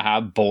on. I now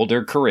have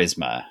Boulder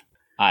charisma.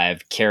 I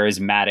have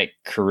charismatic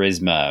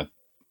charisma.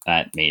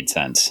 That made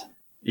sense.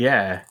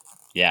 Yeah.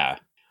 Yeah.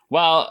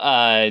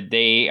 Well,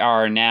 they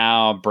are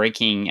now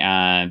breaking.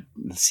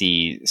 Let's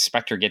see.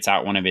 Spectre gets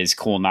out one of his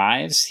cool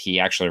knives. He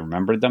actually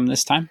remembered them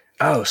this time.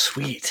 Oh,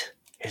 sweet.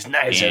 His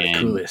knives are the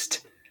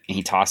coolest.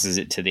 He tosses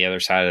it to the other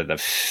side of the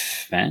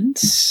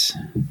fence.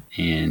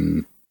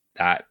 And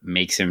that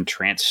makes him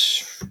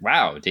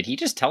Wow. Did he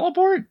just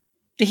teleport?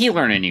 Did he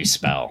learn a new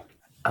spell?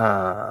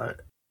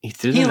 He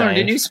learned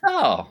a new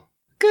spell.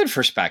 Good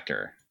for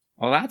Spectre.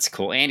 Well, that's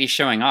cool. And he's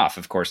showing off,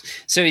 of course.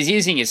 So he's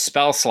using his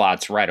spell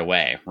slots right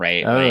away,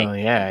 right? Oh,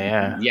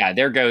 yeah. Yeah,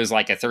 there goes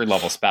like a 3rd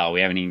level spell.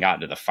 We haven't even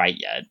gotten to the fight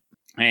yet.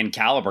 And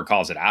Caliber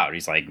calls it out.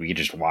 He's like, we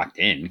just walked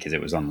in because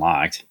it was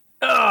unlocked.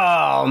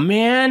 Oh,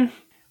 man.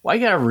 Why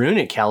you gotta ruin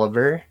it,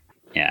 Caliber?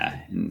 Yeah.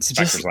 And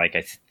Spectre's like,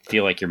 I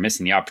feel like you're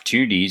missing the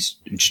opportunities.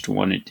 I just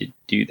wanted to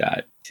do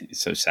that.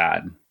 It's so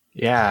sad.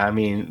 Yeah, I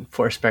mean,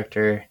 poor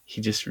Spectre. He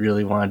just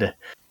really wanted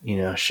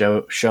to,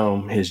 show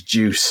him his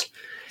juice.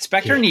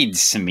 Spectre needs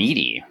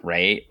Samidi,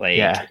 right?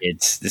 Like,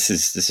 this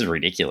is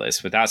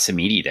ridiculous. Without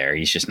Samidi there,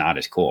 he's just not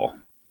as cool.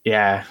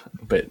 Yeah,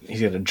 but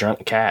he's got a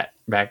drunk cat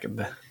back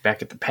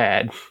at the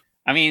pad.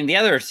 I mean, the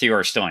other two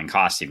are still in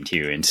costume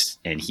too,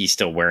 and he's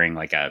still wearing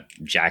like a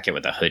jacket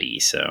with a hoodie.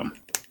 So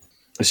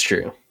it's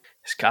true.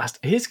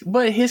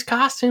 His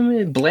costume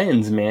it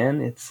blends,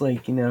 man. It's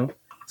like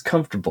it's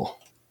comfortable.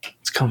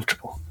 It's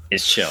comfortable.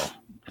 It's chill.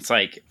 It's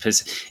like,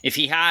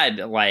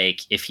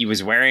 if he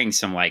was wearing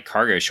some like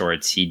cargo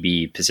shorts, he'd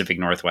be Pacific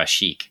Northwest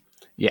chic.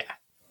 Yeah.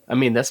 I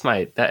mean,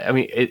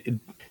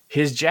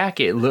 his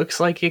jacket looks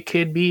like it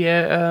could be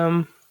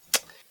a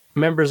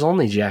members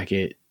only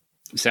jacket.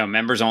 So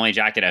members only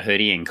jacket, a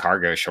hoodie, and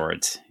cargo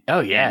shorts. Oh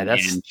yeah,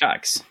 and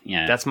Chucks.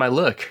 Yeah, that's my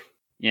look.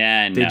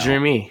 Yeah, they drew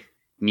me.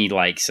 Need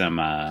like some.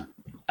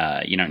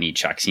 You don't need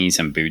Chucks. You need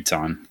some boots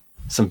on.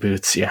 Some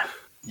boots, yeah.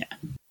 Yeah.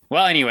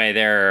 Well, anyway,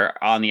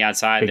 they're on the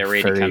outside. They're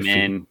ready to come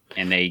in,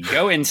 and they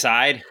go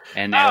inside,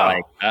 and they're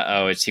like,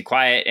 "Uh-oh, it's too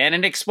quiet." And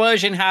an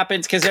explosion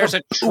happens because there's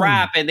a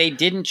trap, and they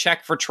didn't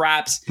check for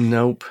traps.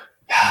 Nope.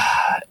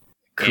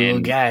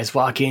 Cool guys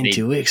walk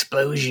into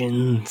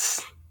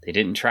explosions. They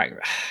didn't track.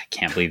 I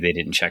can't believe they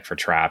didn't check for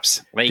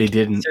traps. Like, they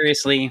didn't.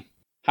 Seriously?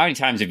 How many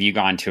times have you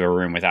gone to a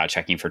room without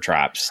checking for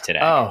traps today?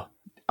 Oh,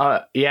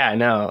 yeah,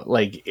 no.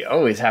 Like, you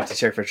always have to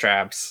check for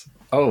traps.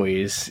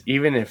 Always.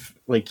 Even if,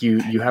 like, you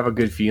have a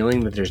good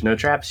feeling that there's no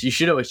traps, you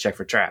should always check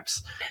for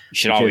traps. You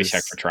should always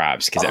check for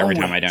traps, because every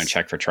time I don't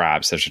check for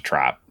traps, there's a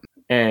trap.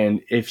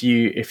 And if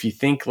you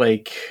think,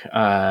 like,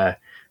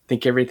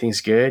 think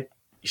everything's good,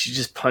 you should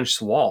just punch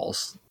the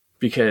walls,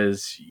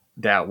 because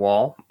that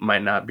wall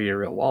might not be a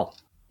real wall.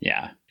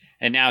 Yeah.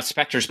 And now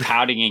Spectre's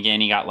pouting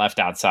again. He got left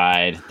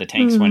outside. The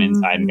tanks went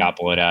inside and got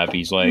blown up.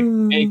 He's like,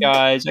 "Hey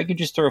guys, I could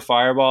just throw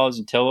fireballs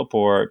and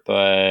teleport,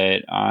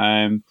 but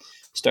I'm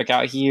stuck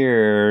out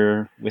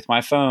here with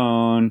my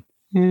phone."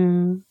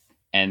 And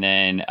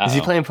then is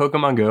he playing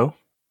Pokemon Go?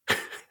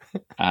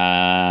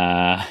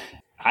 I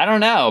don't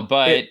know,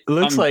 but it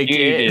looks like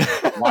dude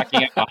is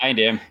walking up behind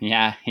him.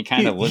 Yeah, he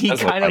kind of looks. He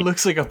kind of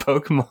looks like a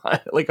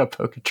Pokemon, like a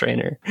Poke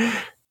Trainer.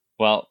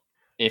 Well,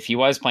 if he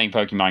was playing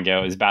Pokemon Go,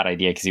 it was a bad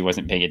idea because he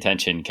wasn't paying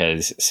attention,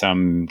 because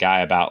some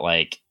guy about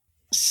like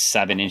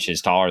 7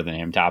 inches taller than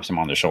him taps him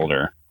on the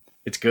shoulder.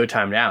 It's go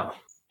time now.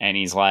 And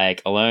he's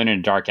like, "Alone in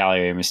a dark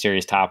alleyway, a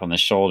mysterious tap on the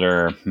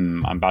shoulder.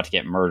 I'm about to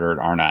get murdered,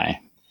 aren't I?"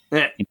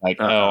 He's like,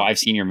 "Oh, I've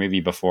seen your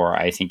movie before.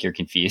 I think you're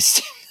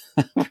confused."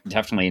 We're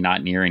definitely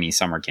not near any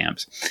summer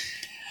camps.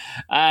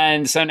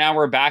 And so now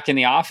we're back in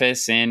the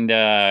office, and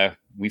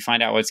we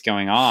find out what's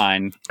going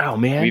on. Oh,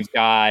 man. We've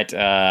got...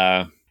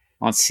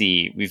 let's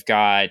see. We've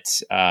got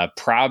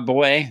Proud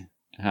Boy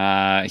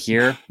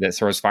here that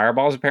throws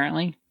fireballs,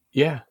 apparently.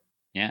 Yeah.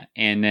 Yeah.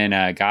 And then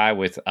a guy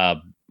with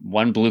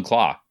one blue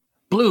claw.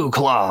 Blue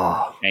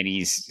Claw. And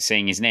he's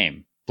saying his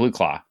name, Blue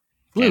Claw.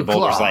 Blue and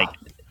Boulder's Claw. like,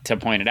 to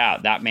point it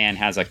out, that man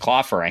has a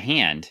claw for a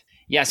hand.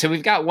 Yeah, so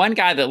we've got one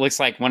guy that looks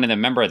like one of the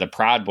member of the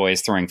Proud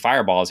Boys throwing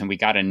fireballs, and we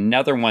got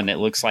another one that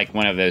looks like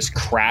one of those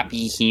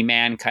crappy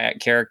He-Man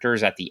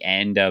characters at the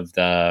end of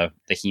the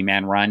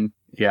He-Man run,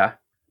 Yeah.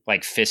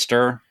 like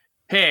Fister.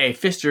 Hey,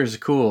 Fister's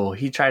cool.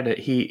 He tried,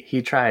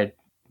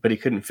 but he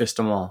couldn't fist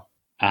them all.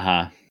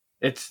 Uh-huh.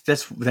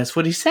 That's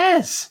what he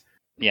says.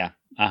 Yeah.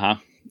 Uh-huh.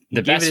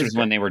 The best was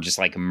when they were just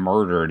like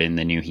murdered in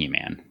the new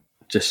He-Man.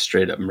 Just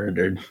straight up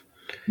murdered.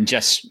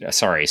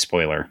 Sorry,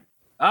 spoiler.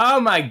 Oh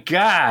my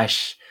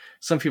gosh.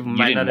 Some people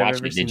might not have ever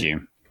seen it. Did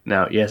you?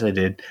 No, yes, I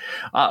did.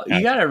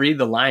 You got to read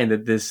the line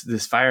that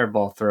this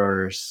fireball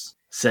thrower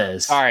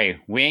says.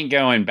 Sorry, we ain't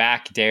going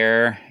back,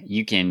 Dare.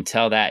 You can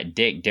tell that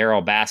dick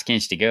Daryl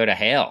Baskins to go to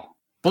hell.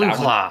 Blue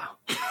Claw.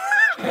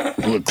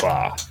 Blue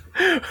Claw.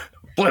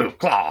 Blue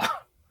Claw.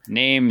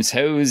 Name's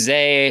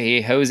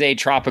Jose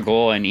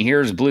Tropical, and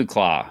here's Blue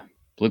Claw.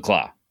 Blue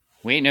Claw.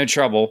 We ain't no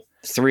trouble.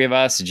 3 of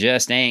us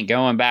just ain't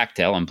going back,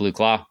 tell him, Blue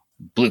Claw.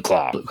 Blue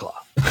Claw. Blue Claw.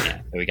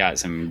 Yeah, so we got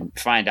some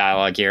fine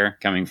dialogue here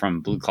coming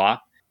from Blue Claw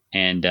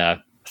and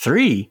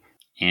 3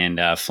 and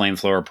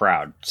Flamethrower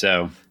Proud.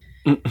 So,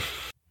 and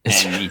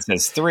he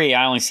says 3.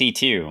 I only see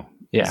 2.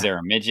 Yeah. Is there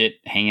a midget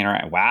hanging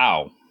around?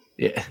 Wow.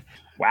 Yeah.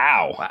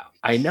 Wow.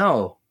 I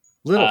know.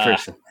 Little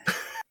person.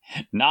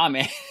 Nah,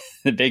 man.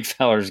 The big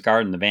feller's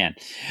guarding the band.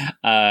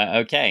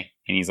 Okay.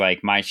 And he's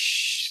like, my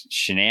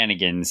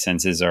shenanigans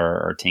senses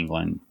are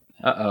tingling.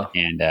 Uh-oh.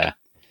 And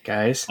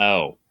guys.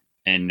 Oh.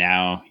 And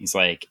now he's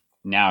like,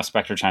 now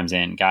Spectre chimes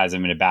in, guys,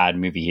 I'm in a bad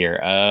movie here.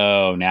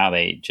 Oh, now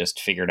they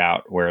just figured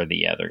out where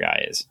the other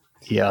guy is.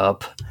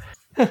 Yup.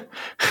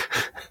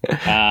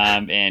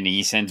 And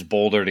he sends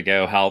Boulder to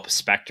go help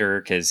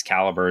Spectre because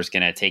Caliber is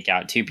going to take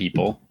out 2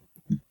 people.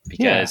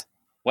 Because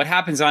what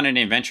happens on an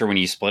adventure when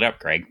you split up,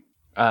 Greg?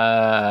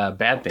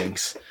 Bad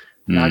things.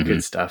 Not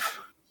good stuff.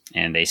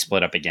 And they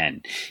split up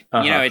again.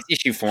 You know, it's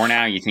issue 4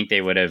 now. You think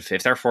they would have,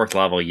 if they're 4th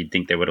level, you'd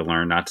think they would have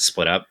learned not to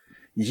split up.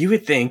 You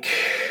would think,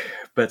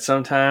 but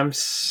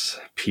sometimes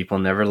people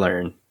never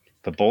learn.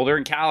 But Boulder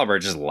and Caliber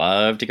just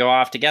love to go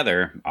off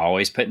together,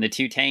 always putting the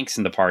 2 tanks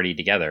in the party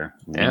together.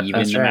 Yep,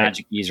 Even the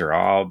magic user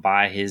all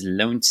by his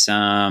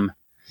lonesome.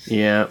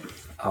 Yep.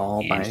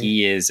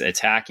 He is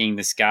attacking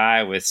this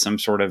guy with some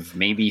sort of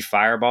maybe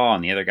fireball,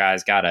 and the other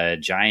guy's got a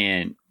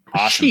giant,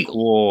 awesome,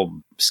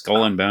 cool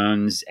skull and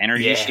bones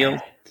energy shield.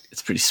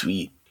 It's pretty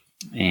sweet.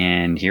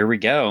 And here we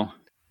go.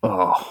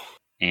 Oh.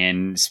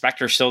 And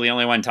Spectre's still the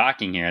only one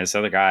talking here. This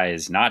other guy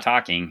is not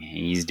talking.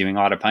 He's doing a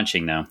lot of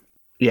punching, though.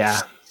 Yeah.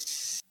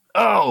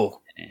 Oh,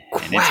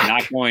 and it's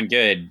not going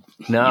good.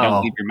 No. You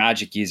don't leave your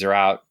magic user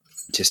out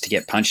just to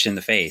get punched in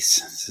the face.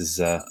 This is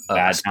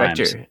bad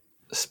times.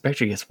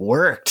 Spectre gets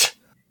worked.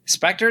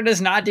 Spectre does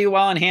not do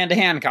well in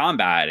hand-to-hand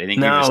combat. I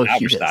think we've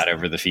established that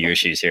over the few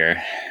issues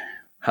here.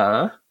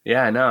 Huh?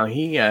 Yeah, no,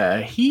 he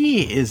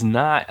is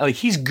not, like,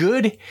 he's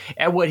good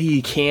at what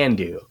he can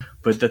do,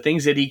 but the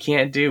things that he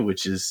can't do,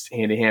 which is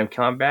hand-to-hand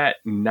combat,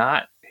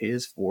 not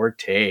his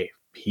forte.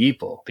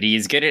 People, but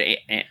he's good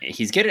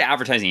at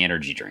advertising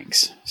energy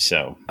drinks.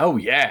 So, oh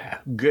yeah,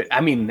 good.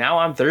 I mean, now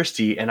I'm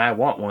thirsty and I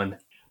want one.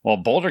 Well,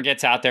 Boulder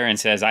gets out there and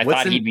says, "I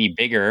thought he'd be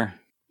bigger."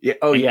 Yeah.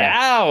 Oh and yeah.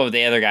 Now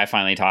the other guy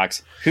finally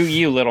talks. Who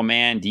you, little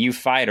man? Do you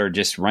fight or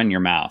just run your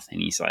mouth?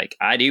 And he's like,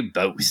 "I do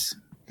both."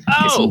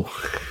 Oh,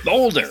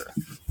 Boulder.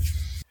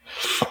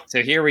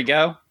 So here we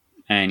go,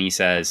 and he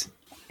says,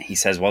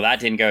 "Well,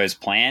 that didn't go as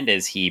planned."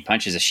 As he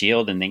punches a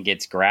shield and then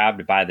gets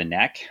grabbed by the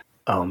neck.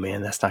 Oh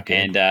man, that's not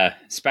good. And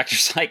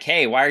Spectre's like,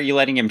 "Hey, why are you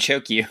letting him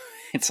choke you?"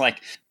 It's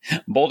like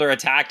Boulder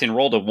attacked and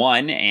rolled a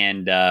 1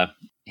 and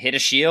hit a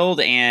shield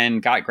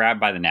and got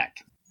grabbed by the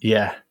neck.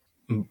 Yeah,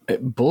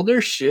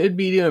 Boulder should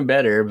be doing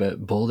better,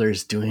 but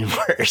Boulder's doing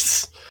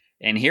worse.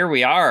 And here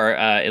we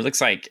are. It looks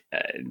like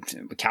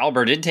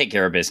Caliber did take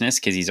care of business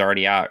because he's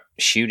already out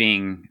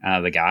shooting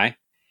the guy.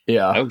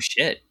 Yeah. Oh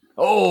shit.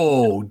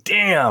 Oh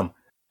damn.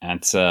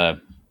 That's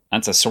a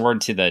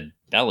sword to the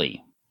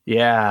belly.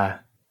 Yeah.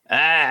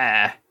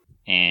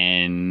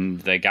 And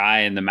the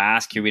guy in the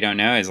mask who we don't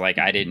know is like,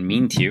 I didn't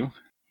mean to.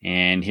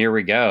 And here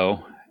we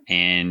go.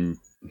 And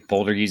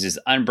Boulder uses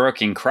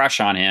Unbroken Crush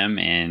on him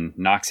and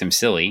knocks him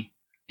silly.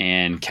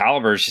 And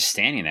Caliber's just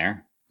standing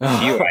there.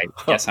 I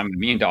guess I'm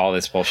immune to all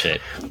this bullshit.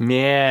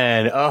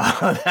 Man,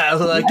 that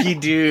lucky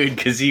dude,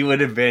 because he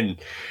would have been,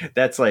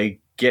 that's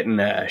like getting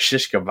a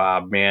shish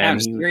kebab, man. I'm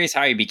curious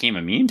how he became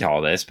immune to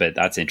all this, but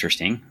that's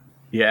interesting.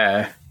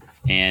 Yeah.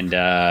 And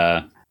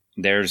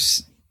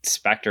there's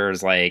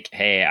Spectre's like,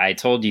 hey, I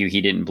told you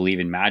he didn't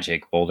believe in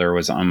magic. Boulder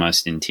was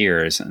almost in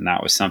tears, and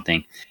that was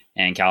something.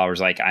 And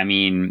Caliber's like, I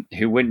mean,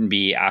 who wouldn't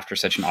be after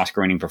such an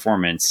Oscar-winning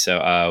performance?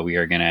 So we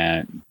are going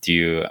to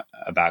do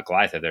about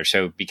Goliath there.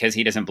 So because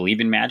he doesn't believe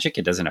in magic,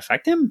 it doesn't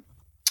affect him?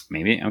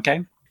 Maybe.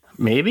 Okay.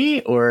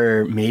 Maybe,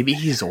 or maybe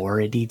he's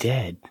already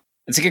dead.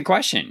 It's a good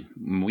question.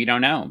 We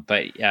don't know,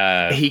 but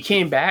he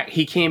came back.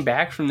 He came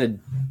back from the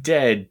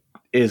dead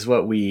is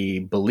what we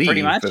believe.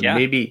 Pretty much, but yeah.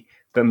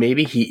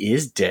 Maybe he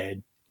is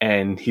dead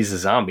and he's a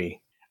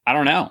zombie. I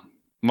don't know.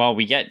 Well,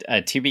 we get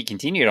to be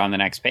continued on the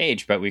next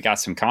page, but we got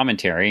some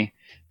commentary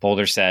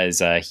Boulder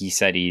says he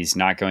said he's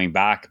not going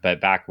back, but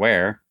back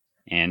where?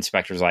 And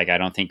Spectre's like, I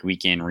don't think we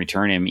can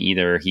return him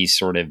either. He's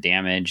sort of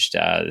damaged.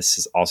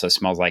 Also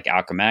smells like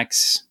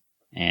Alchemex.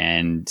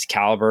 And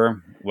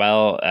Caliber,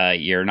 well,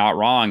 you're not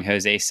wrong.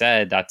 Jose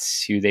said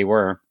that's who they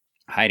were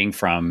hiding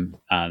from.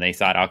 They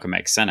thought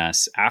Alchemex sent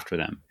us after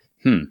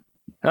them.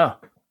 Oh.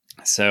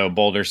 So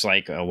Boulder's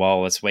like,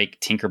 well, let's wake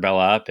Tinkerbell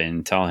up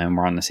and tell him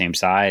we're on the same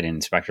side.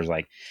 And Spectre's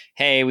like,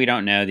 hey, we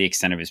don't know the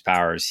extent of his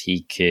powers.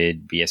 He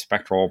could be a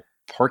spectral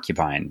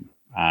porcupine.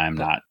 I'm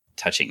not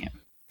touching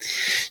him.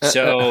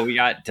 So we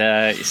got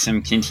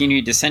some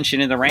continued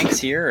dissension in the ranks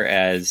here,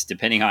 as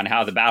depending on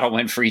how the battle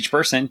went for each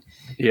person.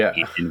 Yeah.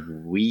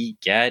 And we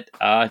get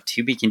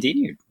to be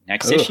continued.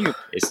 Next issue,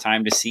 it's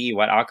time to see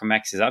what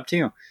Alchemex is up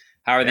to.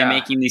 How are they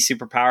making these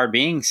superpowered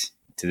beings?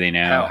 Do they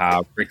know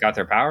how Crick got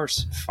their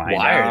powers? Find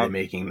Why out are they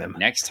making them?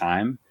 next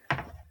time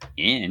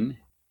in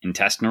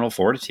Intestinal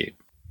Fortitude.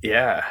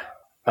 Yeah.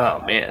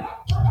 Oh, man.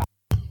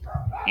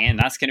 And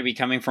that's going to be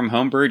coming from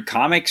Homebrewed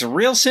Comics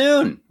real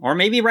soon, or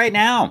maybe right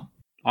now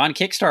on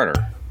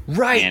Kickstarter.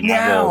 Right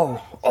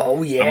now.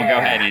 Oh, yeah. I'm going to go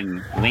ahead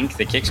and link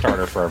the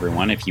Kickstarter for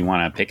everyone if you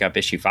want to pick up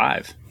issue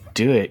 5.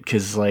 Do it,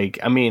 because, I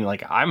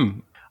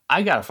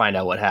got to find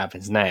out what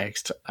happens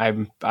next.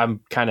 I'm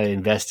kind of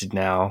invested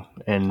now.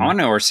 And I want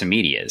to know where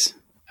Samedi is.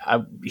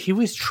 He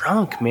was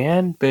drunk,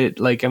 man. But,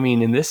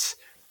 in this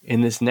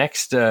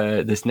next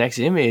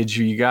image,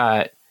 you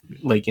got,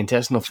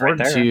 Intestinal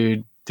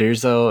Fortitude.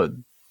 Right,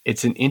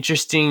 it's an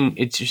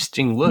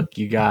interesting look.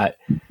 You got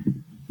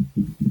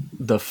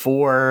the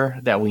 4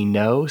 that we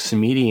know,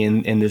 Samedi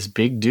and this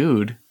big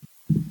dude.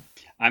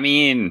 I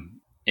mean,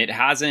 it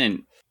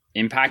hasn't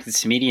impacted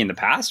Samedi in the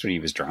past when he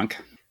was drunk.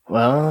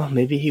 Well,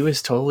 maybe he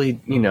was totally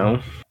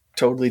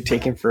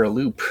taken for a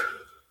loop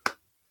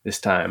this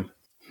time.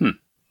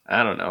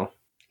 I don't know.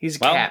 He's a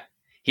cat.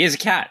 He is a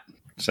cat.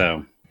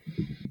 So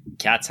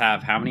cats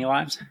have how many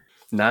lives?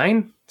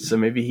 9? So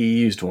maybe he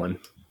used one.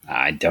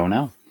 I don't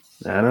know.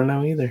 I don't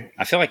know either.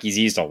 I feel like he's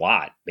used a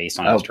lot based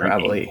on his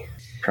drinking.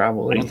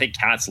 Probably. I don't think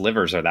cats'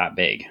 livers are that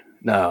big.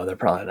 No, they're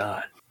probably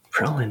not.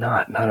 Probably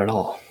not. Not at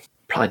all.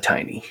 Probably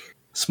tiny.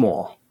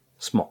 Small.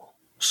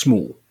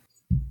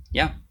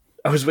 Yeah.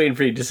 I was waiting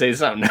for you to say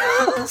something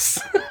else.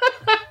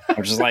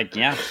 I'm just like,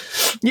 yeah.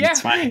 Yeah.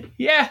 It's fine.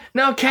 Yeah.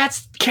 No,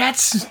 cats'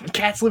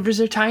 livers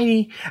are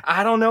tiny.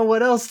 I don't know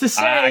what else to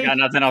say. I got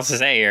nothing else to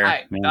say here.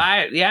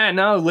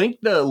 Link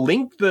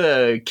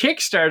the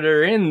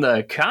Kickstarter in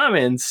the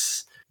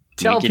comments.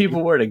 Tell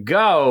people where to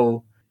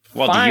go.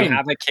 Well, do you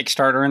have a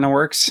Kickstarter in the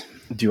works?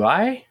 Do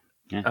I?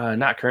 Yeah.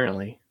 Not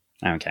currently.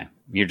 Okay.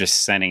 You're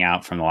just sending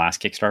out from the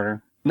last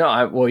Kickstarter?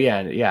 No,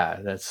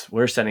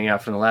 we're sending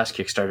out from the last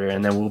Kickstarter,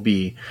 and then we'll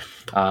be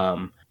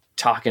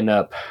talking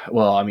up.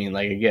 Well,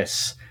 I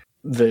guess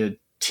the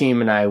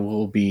team and I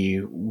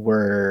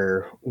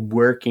we're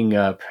working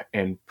up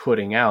and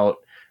putting out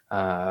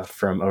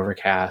from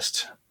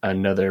Overcast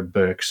another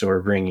book, so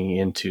we're bringing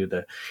into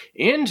the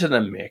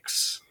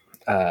mix.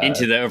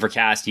 Into the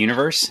Overcast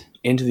universe?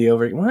 Into the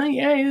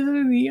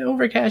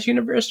Overcast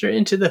universe, or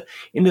into the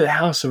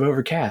house of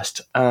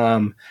Overcast.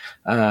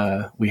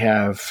 We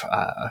have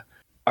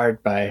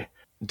art by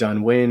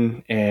Don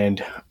Wynn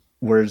and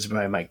words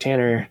by Mike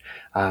Tanner.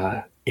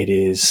 It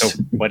is. So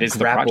what is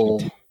Grapple.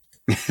 The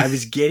project? I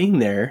was getting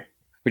there.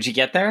 Would you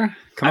get there?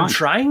 I'm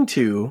trying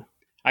to.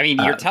 I mean,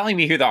 you're telling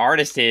me who the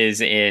artist is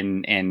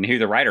and who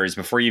the writer is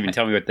before you even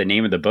tell me what the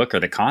name of the book or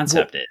the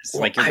concept is.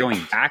 Like, you're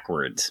going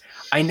backwards.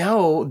 I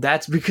know.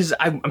 That's because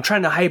I'm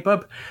trying to hype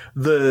up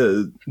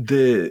the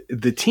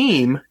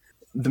team,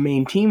 the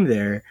main team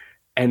there,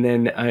 and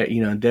then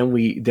then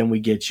we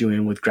get you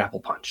in with Grapple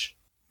Punch.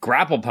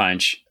 Grapple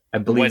Punch. I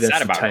believe what's that's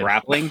that about? title.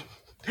 Grappling?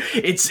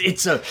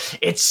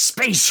 It's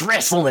space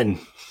wrestling.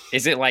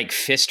 Is it like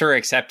Fister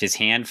except his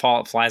hand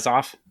flies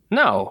off?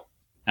 No.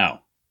 Oh.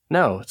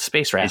 No, it's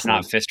space wrestling.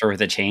 It's not Fister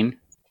with a chain?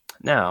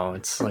 No,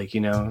 it's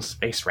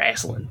space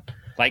wrestling.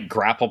 Like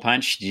Grapple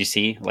Punch. Did you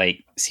see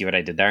what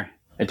I did there?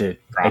 I did.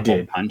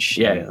 Grapple Punch.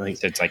 Yeah.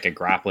 So it's like a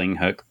grappling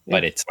hook,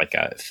 but it's like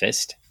a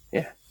fist.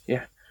 Yeah.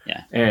 Yeah.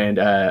 And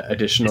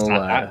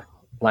additional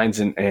lines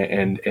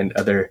and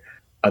other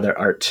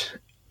art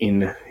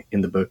in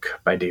the book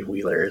by Dave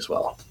Wheeler as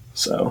well.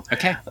 So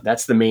okay,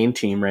 that's the main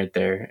team right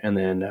there. And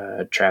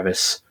then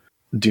Travis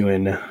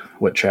doing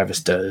what Travis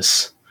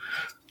does.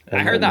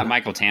 I heard that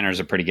Michael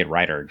Tanner's a pretty good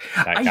writer.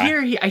 I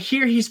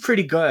hear he's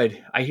pretty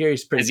good.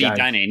 Has he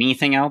done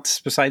anything else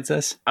besides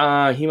this?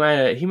 He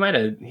might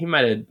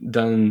have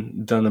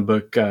done a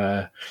book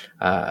that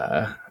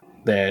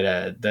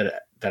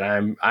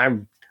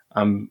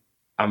I'm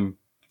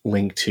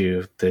linked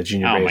to, the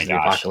Junior Braves of the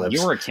Apocalypse.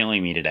 You were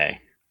killing me today.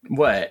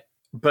 What?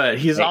 But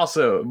he's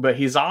also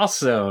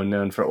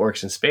known for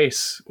Orcs in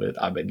Space with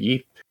Abed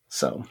Yee.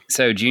 So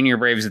Junior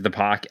Braves of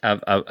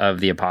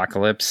the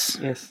Apocalypse.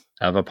 Yes.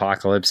 Of the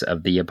Apocalypse.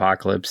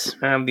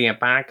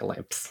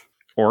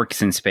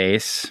 Orcs in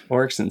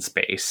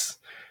Space.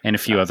 And a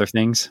few other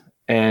things.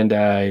 And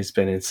he's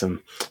been in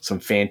some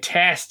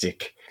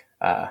fantastic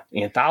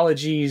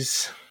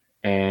anthologies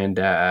and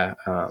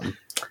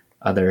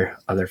other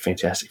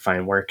fantastic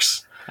fine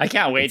works. I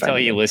can't wait till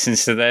he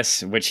listens to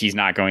this, which he's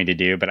not going to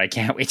do, but I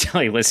can't wait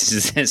till he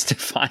listens to this to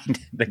find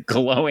the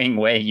glowing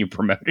way you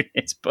promoted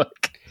his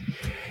book.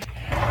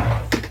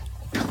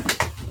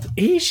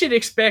 He should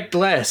expect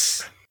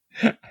less.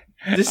 I'm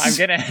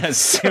going to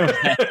assume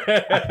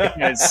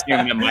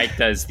that Mike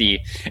does the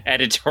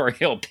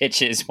editorial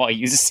pitches while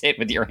you sit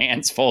with your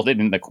hands folded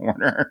in the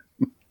corner.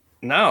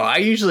 No, I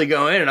usually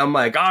go in and I'm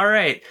like, all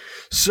right,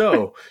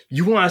 so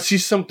you want to see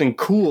something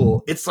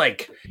cool? It's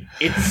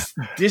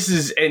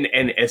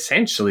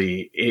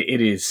essentially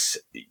it is,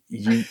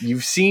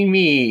 you've seen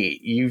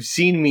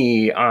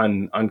me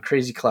on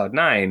Crazy Cloud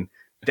 9.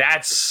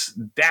 That's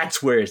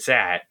where it's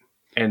at.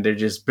 And they're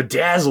just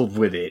bedazzled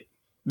with it.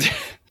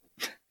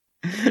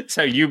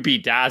 So you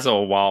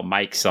bedazzle while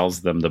Mike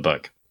sells them the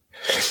book.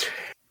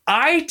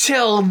 I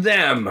tell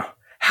them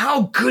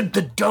how good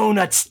the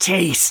donuts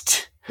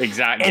taste.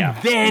 Exactly. And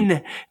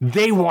then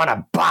they want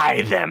to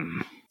buy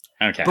them.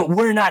 Okay. But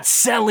we're not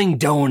selling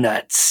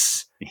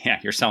donuts. Yeah,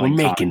 you're selling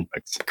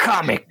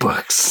comic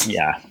books.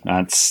 Yeah,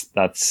 that's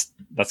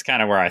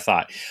kind of where I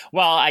thought.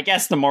 Well, I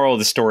guess the moral of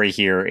the story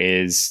here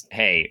is,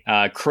 hey,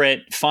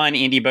 Crit, fun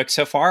indie book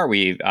so far.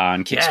 We've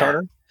on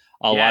Kickstarter.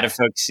 A lot of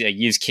folks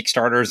use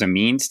Kickstarter as a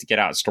means to get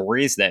out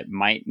stories that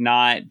might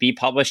not be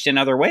published in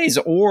other ways,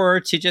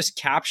 or to just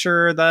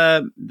capture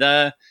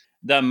the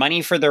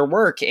money for their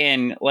work.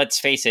 And let's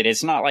face it,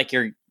 it's not like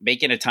you're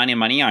making a ton of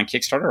money on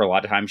Kickstarter. A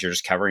lot of times you're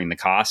just covering the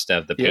cost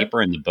of the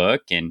paper and the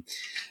book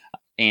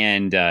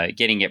and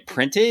getting it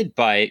printed.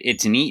 But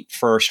it's neat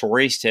for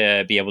stories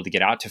to be able to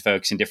get out to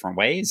folks in different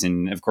ways.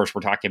 And of course,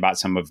 we're talking about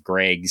some of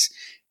Greg's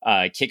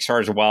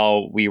Kickstarters.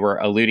 Well, we were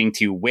alluding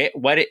to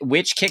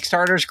which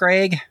Kickstarters,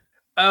 Greg?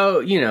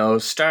 Oh,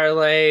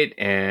 Starlight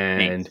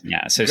and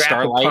so Grapple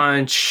Starlight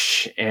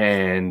Punch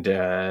and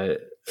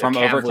from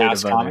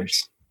Overcast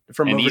Comics.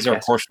 These are,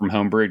 of course, from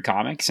Homebrewed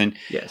Comics. And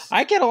yes,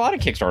 I get a lot of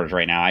Kickstarters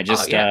right now. I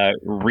just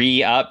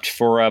re-upped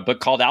for a book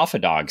called Alpha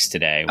Dogs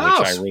today, which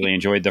I really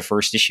enjoyed the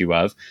first issue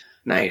of.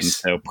 Nice. And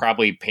so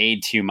probably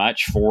paid too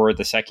much for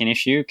the second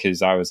issue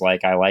because I was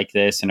like, I like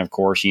this. And of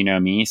course, you know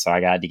me. So I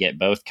got to get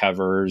both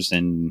covers.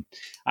 And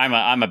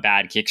I'm a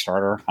bad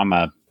Kickstarter. I'm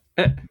a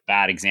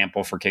bad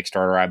example for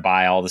Kickstarter. I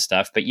buy all the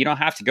stuff, but you don't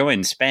have to go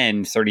and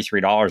spend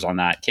 $33 on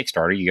that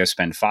Kickstarter. You go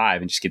spend $5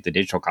 and just get the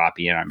digital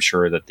copy. And I'm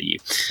sure that the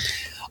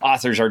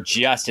authors are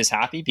just as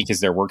happy because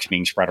their work's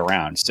being spread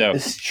around. So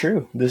this is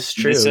true. This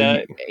is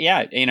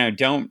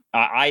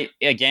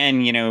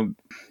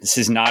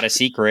not a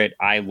secret.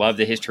 I love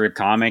the history of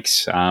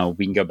comics.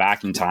 We can go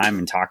back in time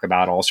and talk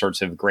about all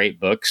sorts of great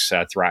books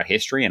throughout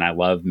history. And I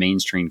love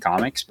mainstream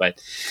comics,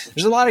 but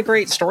there's a lot of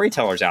great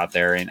storytellers out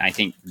there. And I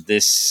think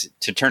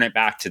to turn it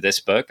back to this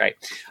book,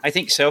 I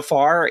think so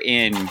far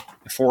in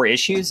 4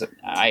 issues,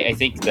 I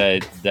think the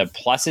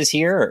pluses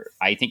here,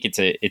 I think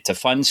it's a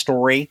fun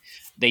story.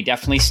 They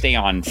definitely stay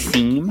on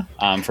theme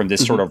from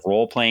this sort of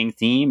role-playing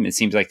theme. It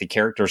seems like the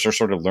characters are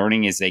sort of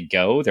learning as they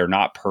go. They're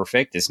not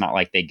perfect. It's not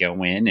like they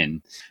go in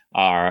and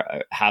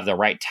have the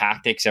right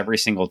tactics every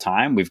single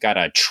time. We've got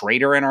a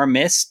traitor in our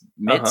midst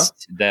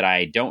that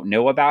I don't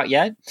know about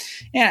yet.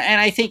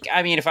 And I think,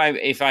 I mean,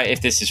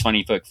 if this is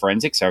Funny Book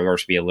Forensics, I would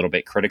also be a little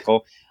bit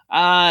critical.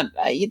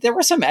 There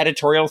were some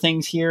editorial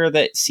things here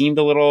that seemed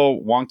a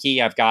little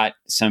wonky. I've got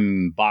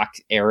some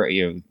box error,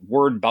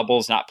 word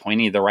bubbles not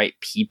pointing to the right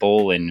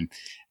people, and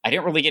I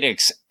didn't really get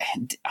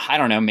I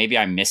don't know, maybe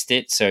I missed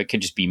it, so it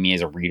could just be me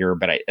as a reader,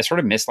 but I sort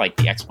of missed like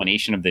the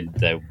explanation of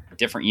the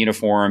different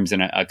uniforms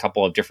and a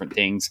couple of different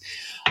things.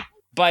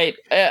 But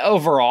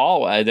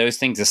overall, those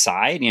things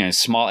aside,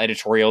 small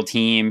editorial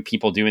team,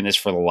 people doing this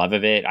for the love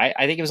of it.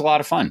 I think it was a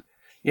lot of fun.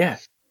 Yeah.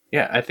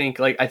 Yeah, I think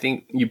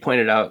you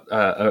pointed out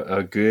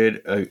a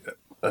good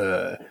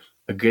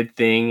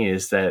thing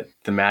is that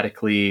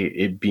thematically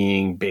it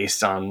being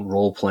based on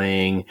role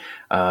playing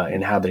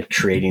and how they're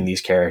creating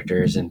these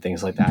characters and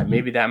things like that.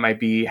 Maybe that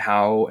might be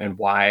how and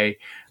why,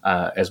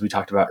 as we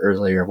talked about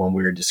earlier when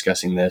we were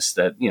discussing this,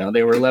 that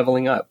they were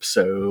leveling up.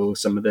 So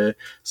some of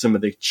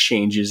the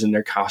changes in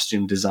their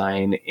costume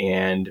design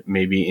and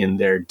maybe in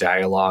their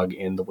dialogue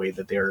and the way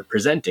that they were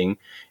presenting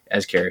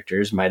as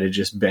characters might have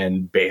just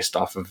been based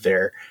off of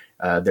their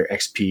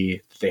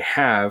XP that they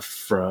have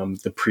from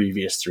the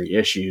previous 3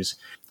 issues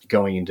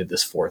going into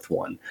this 4th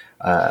one.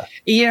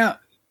 And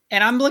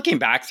I'm looking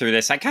back through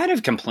this. I kind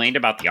of complained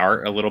about the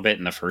art a little bit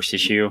in the first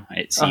issue.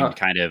 It seemed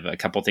kind of a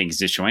couple things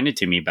disjointed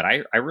to me, but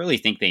I really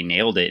think they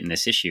nailed it in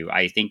this issue.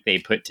 I think they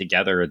put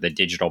together the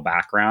digital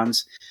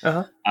backgrounds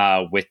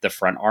with the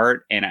front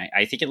art, and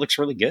I think it looks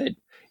really good.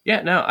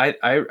 Yeah, no,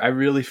 I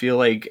really feel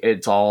like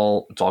it's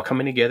all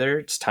coming together.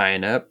 It's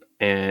tying up,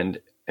 and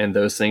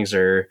those things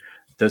are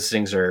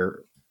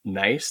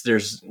nice.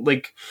 There's,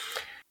 like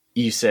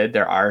you said,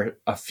 there are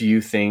a few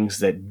things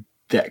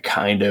that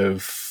kind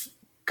of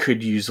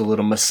could use a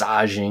little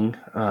massaging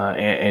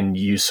and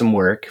use some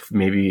work.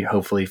 Maybe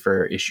hopefully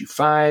for issue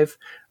 5.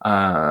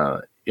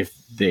 If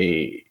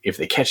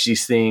they catch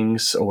these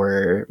things,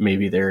 or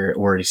maybe they're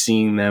already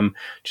seeing them,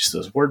 just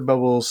those word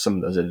bubbles, some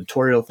of those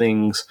editorial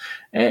things,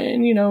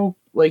 and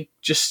like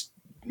just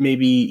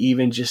maybe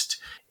even just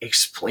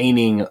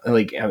explaining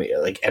like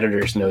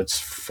editor's notes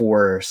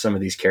for some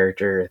of these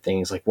character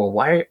things, like, well,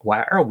 why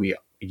are we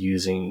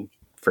using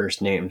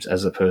first names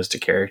as opposed to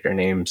character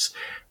names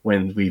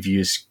when we've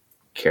used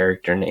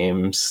character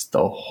names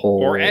the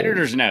whole, or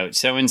editor's note,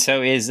 so and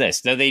so is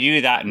this, though they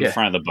do that in Yeah.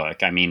 front of the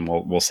book. I mean,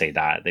 we'll say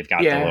that they've got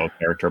the Yeah. little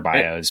character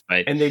bios,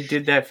 but and they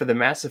did that for the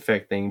Mass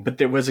Effect thing, but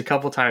there was a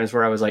couple times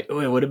where I was like,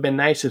 oh, it would have been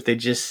nice if they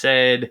just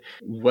said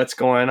what's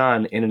going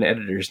on in an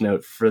editor's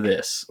note for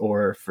this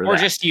or for or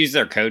that. just use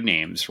their code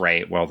names,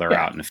 right, while they're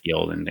Yeah. out in the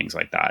field and things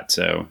like that.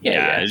 So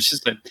Yeah. it's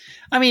just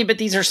but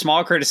these are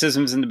small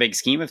criticisms in the big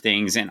scheme of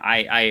things, and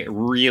I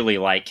really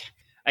like.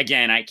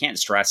 Again, I can't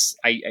stress.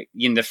 I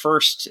in the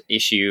first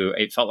issue,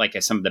 it felt like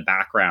some of the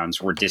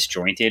backgrounds were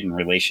disjointed in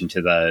relation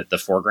to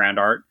the foreground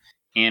art,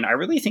 and I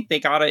really think they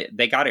got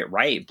it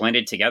right,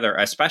 blended together.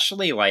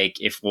 Especially like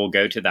if we'll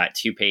go to that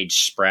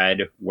 2-page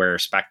spread where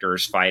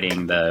Spectre's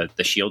fighting the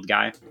shield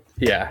guy.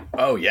 Yeah.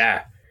 Oh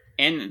yeah.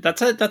 And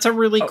that's a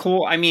really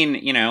cool. I mean,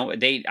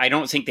 I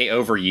don't think they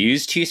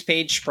overuse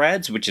 2-page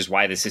spreads, which is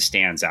why this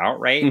stands out,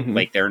 right? Mhm.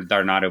 Like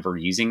they're not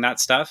overusing that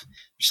stuff.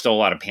 There's still a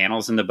lot of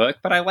panels in the book,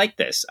 but I like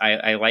this.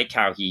 I like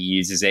how he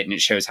uses it, and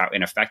it shows how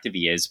ineffective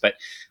he is. But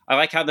I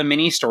like how the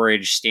mini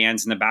storage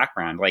stands in the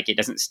background. Like it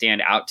doesn't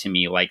stand out to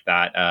me like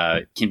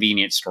that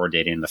convenience store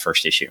did in the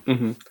first issue.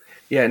 Mm-hmm.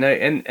 Yeah. No,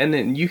 and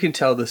then you can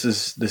tell this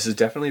is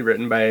definitely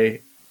written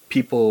by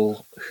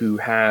people who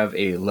have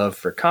a love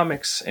for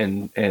comics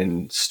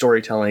and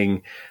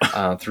storytelling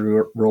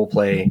through role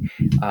play,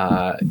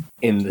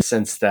 in the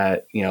sense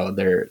that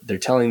they're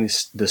telling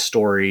the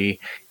story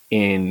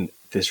in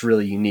this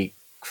really unique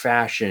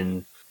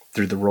fashion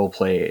through the role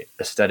play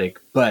aesthetic,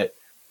 but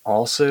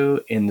also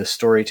in the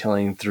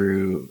storytelling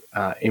through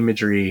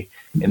imagery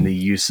and the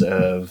use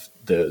of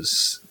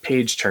those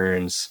page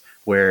turns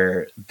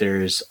where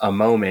there's a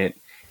moment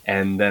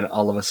and then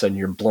all of a sudden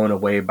you're blown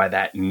away by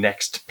that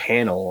next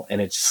panel, and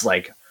it's just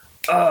like,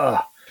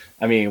 I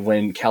mean,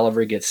 when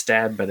Caliber gets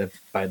stabbed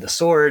by the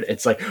sword,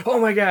 it's like,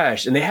 oh my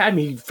gosh! And they had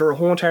me for a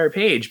whole entire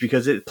page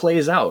because it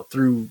plays out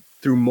through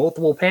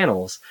multiple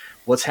panels.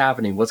 What's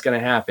happening? What's going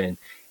to happen?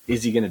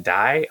 Is he going to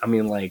die? I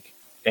mean, like,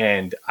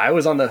 and I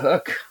was on the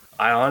hook.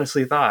 I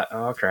honestly thought,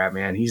 oh crap,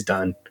 man, he's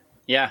done.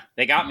 Yeah,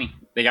 they got me.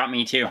 They got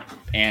me too.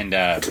 And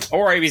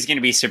or he was going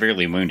to be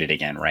severely wounded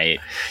again, right?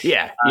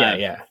 Yeah.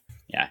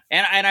 Yeah,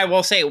 and I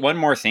will say one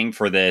more thing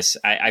for this.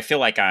 I feel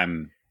like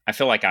I'm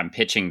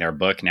pitching their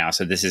book now,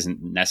 so this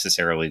isn't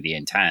necessarily the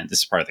intent.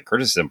 This is part of the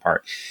criticism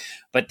part,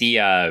 but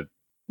the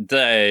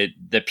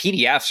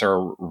PDFs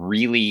are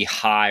really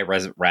high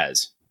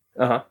res.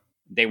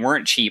 They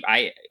weren't cheap.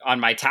 On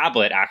my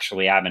tablet,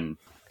 actually, I have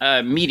I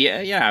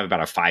have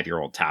about a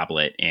 5-year-old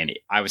tablet, and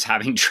I was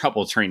having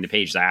trouble turning the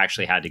pages. I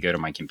actually had to go to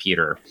my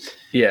computer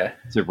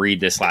to read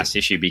this last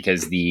issue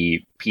because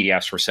the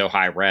PDFs were so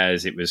high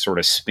res, it was sort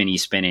of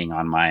spinning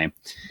on my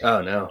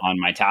on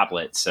my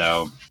tablet.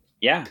 So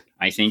yeah,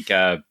 I think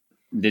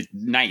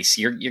nice.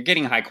 You're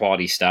getting high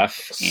quality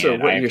stuff. So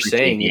what you're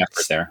saying the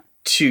effort there.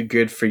 Too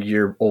good for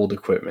your old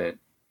equipment.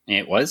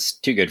 It was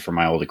too good for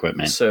my old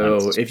equipment.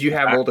 So if you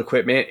have old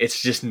equipment,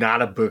 it's just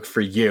not a book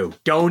for you.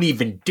 Don't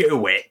even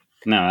do it.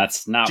 No,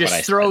 that's not what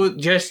I said.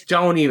 Just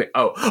don't even.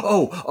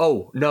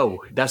 Oh,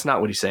 no, that's not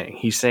what he's saying.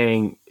 He's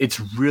saying it's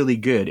really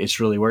good. It's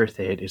really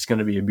worth it. It's going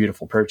to be a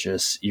beautiful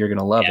purchase. You're going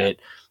to love it.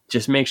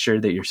 Just make sure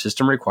that your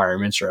system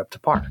requirements are up to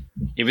par.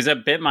 It was a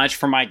bit much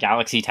for my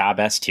Galaxy Tab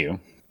S2.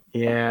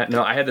 Yeah,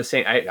 no, I had the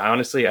same. I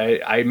honestly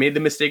made the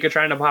mistake of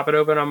trying to pop it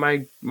open on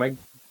my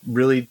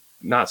really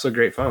not so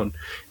great phone.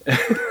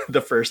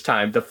 The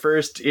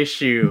first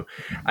issue,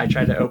 I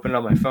tried to open it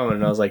on my phone,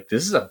 and I was like,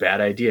 this is a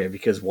bad idea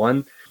because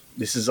one,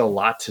 this is a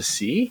lot to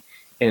see,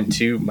 and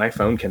two, my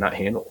phone cannot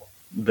handle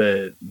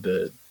the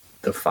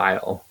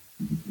file.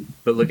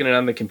 But looking at it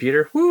on the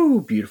computer,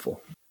 whoo,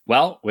 beautiful.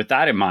 Well, with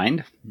that in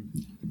mind,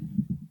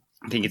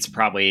 I think it's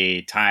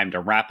probably time to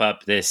wrap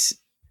up this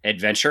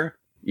adventure.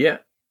 Yeah.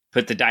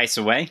 Put the dice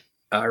away.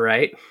 All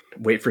right.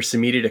 Wait for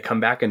Samita to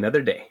come back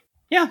another day.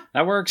 Yeah,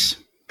 that works.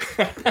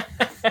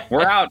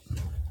 We're out.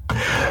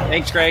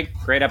 Thanks, Greg.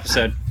 Great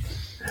episode.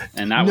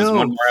 And that was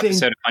one more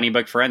episode of Funny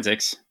Book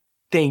Forensics.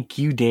 Thank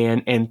you,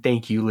 Dan, and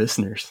thank you,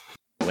 listeners.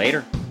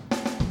 Later.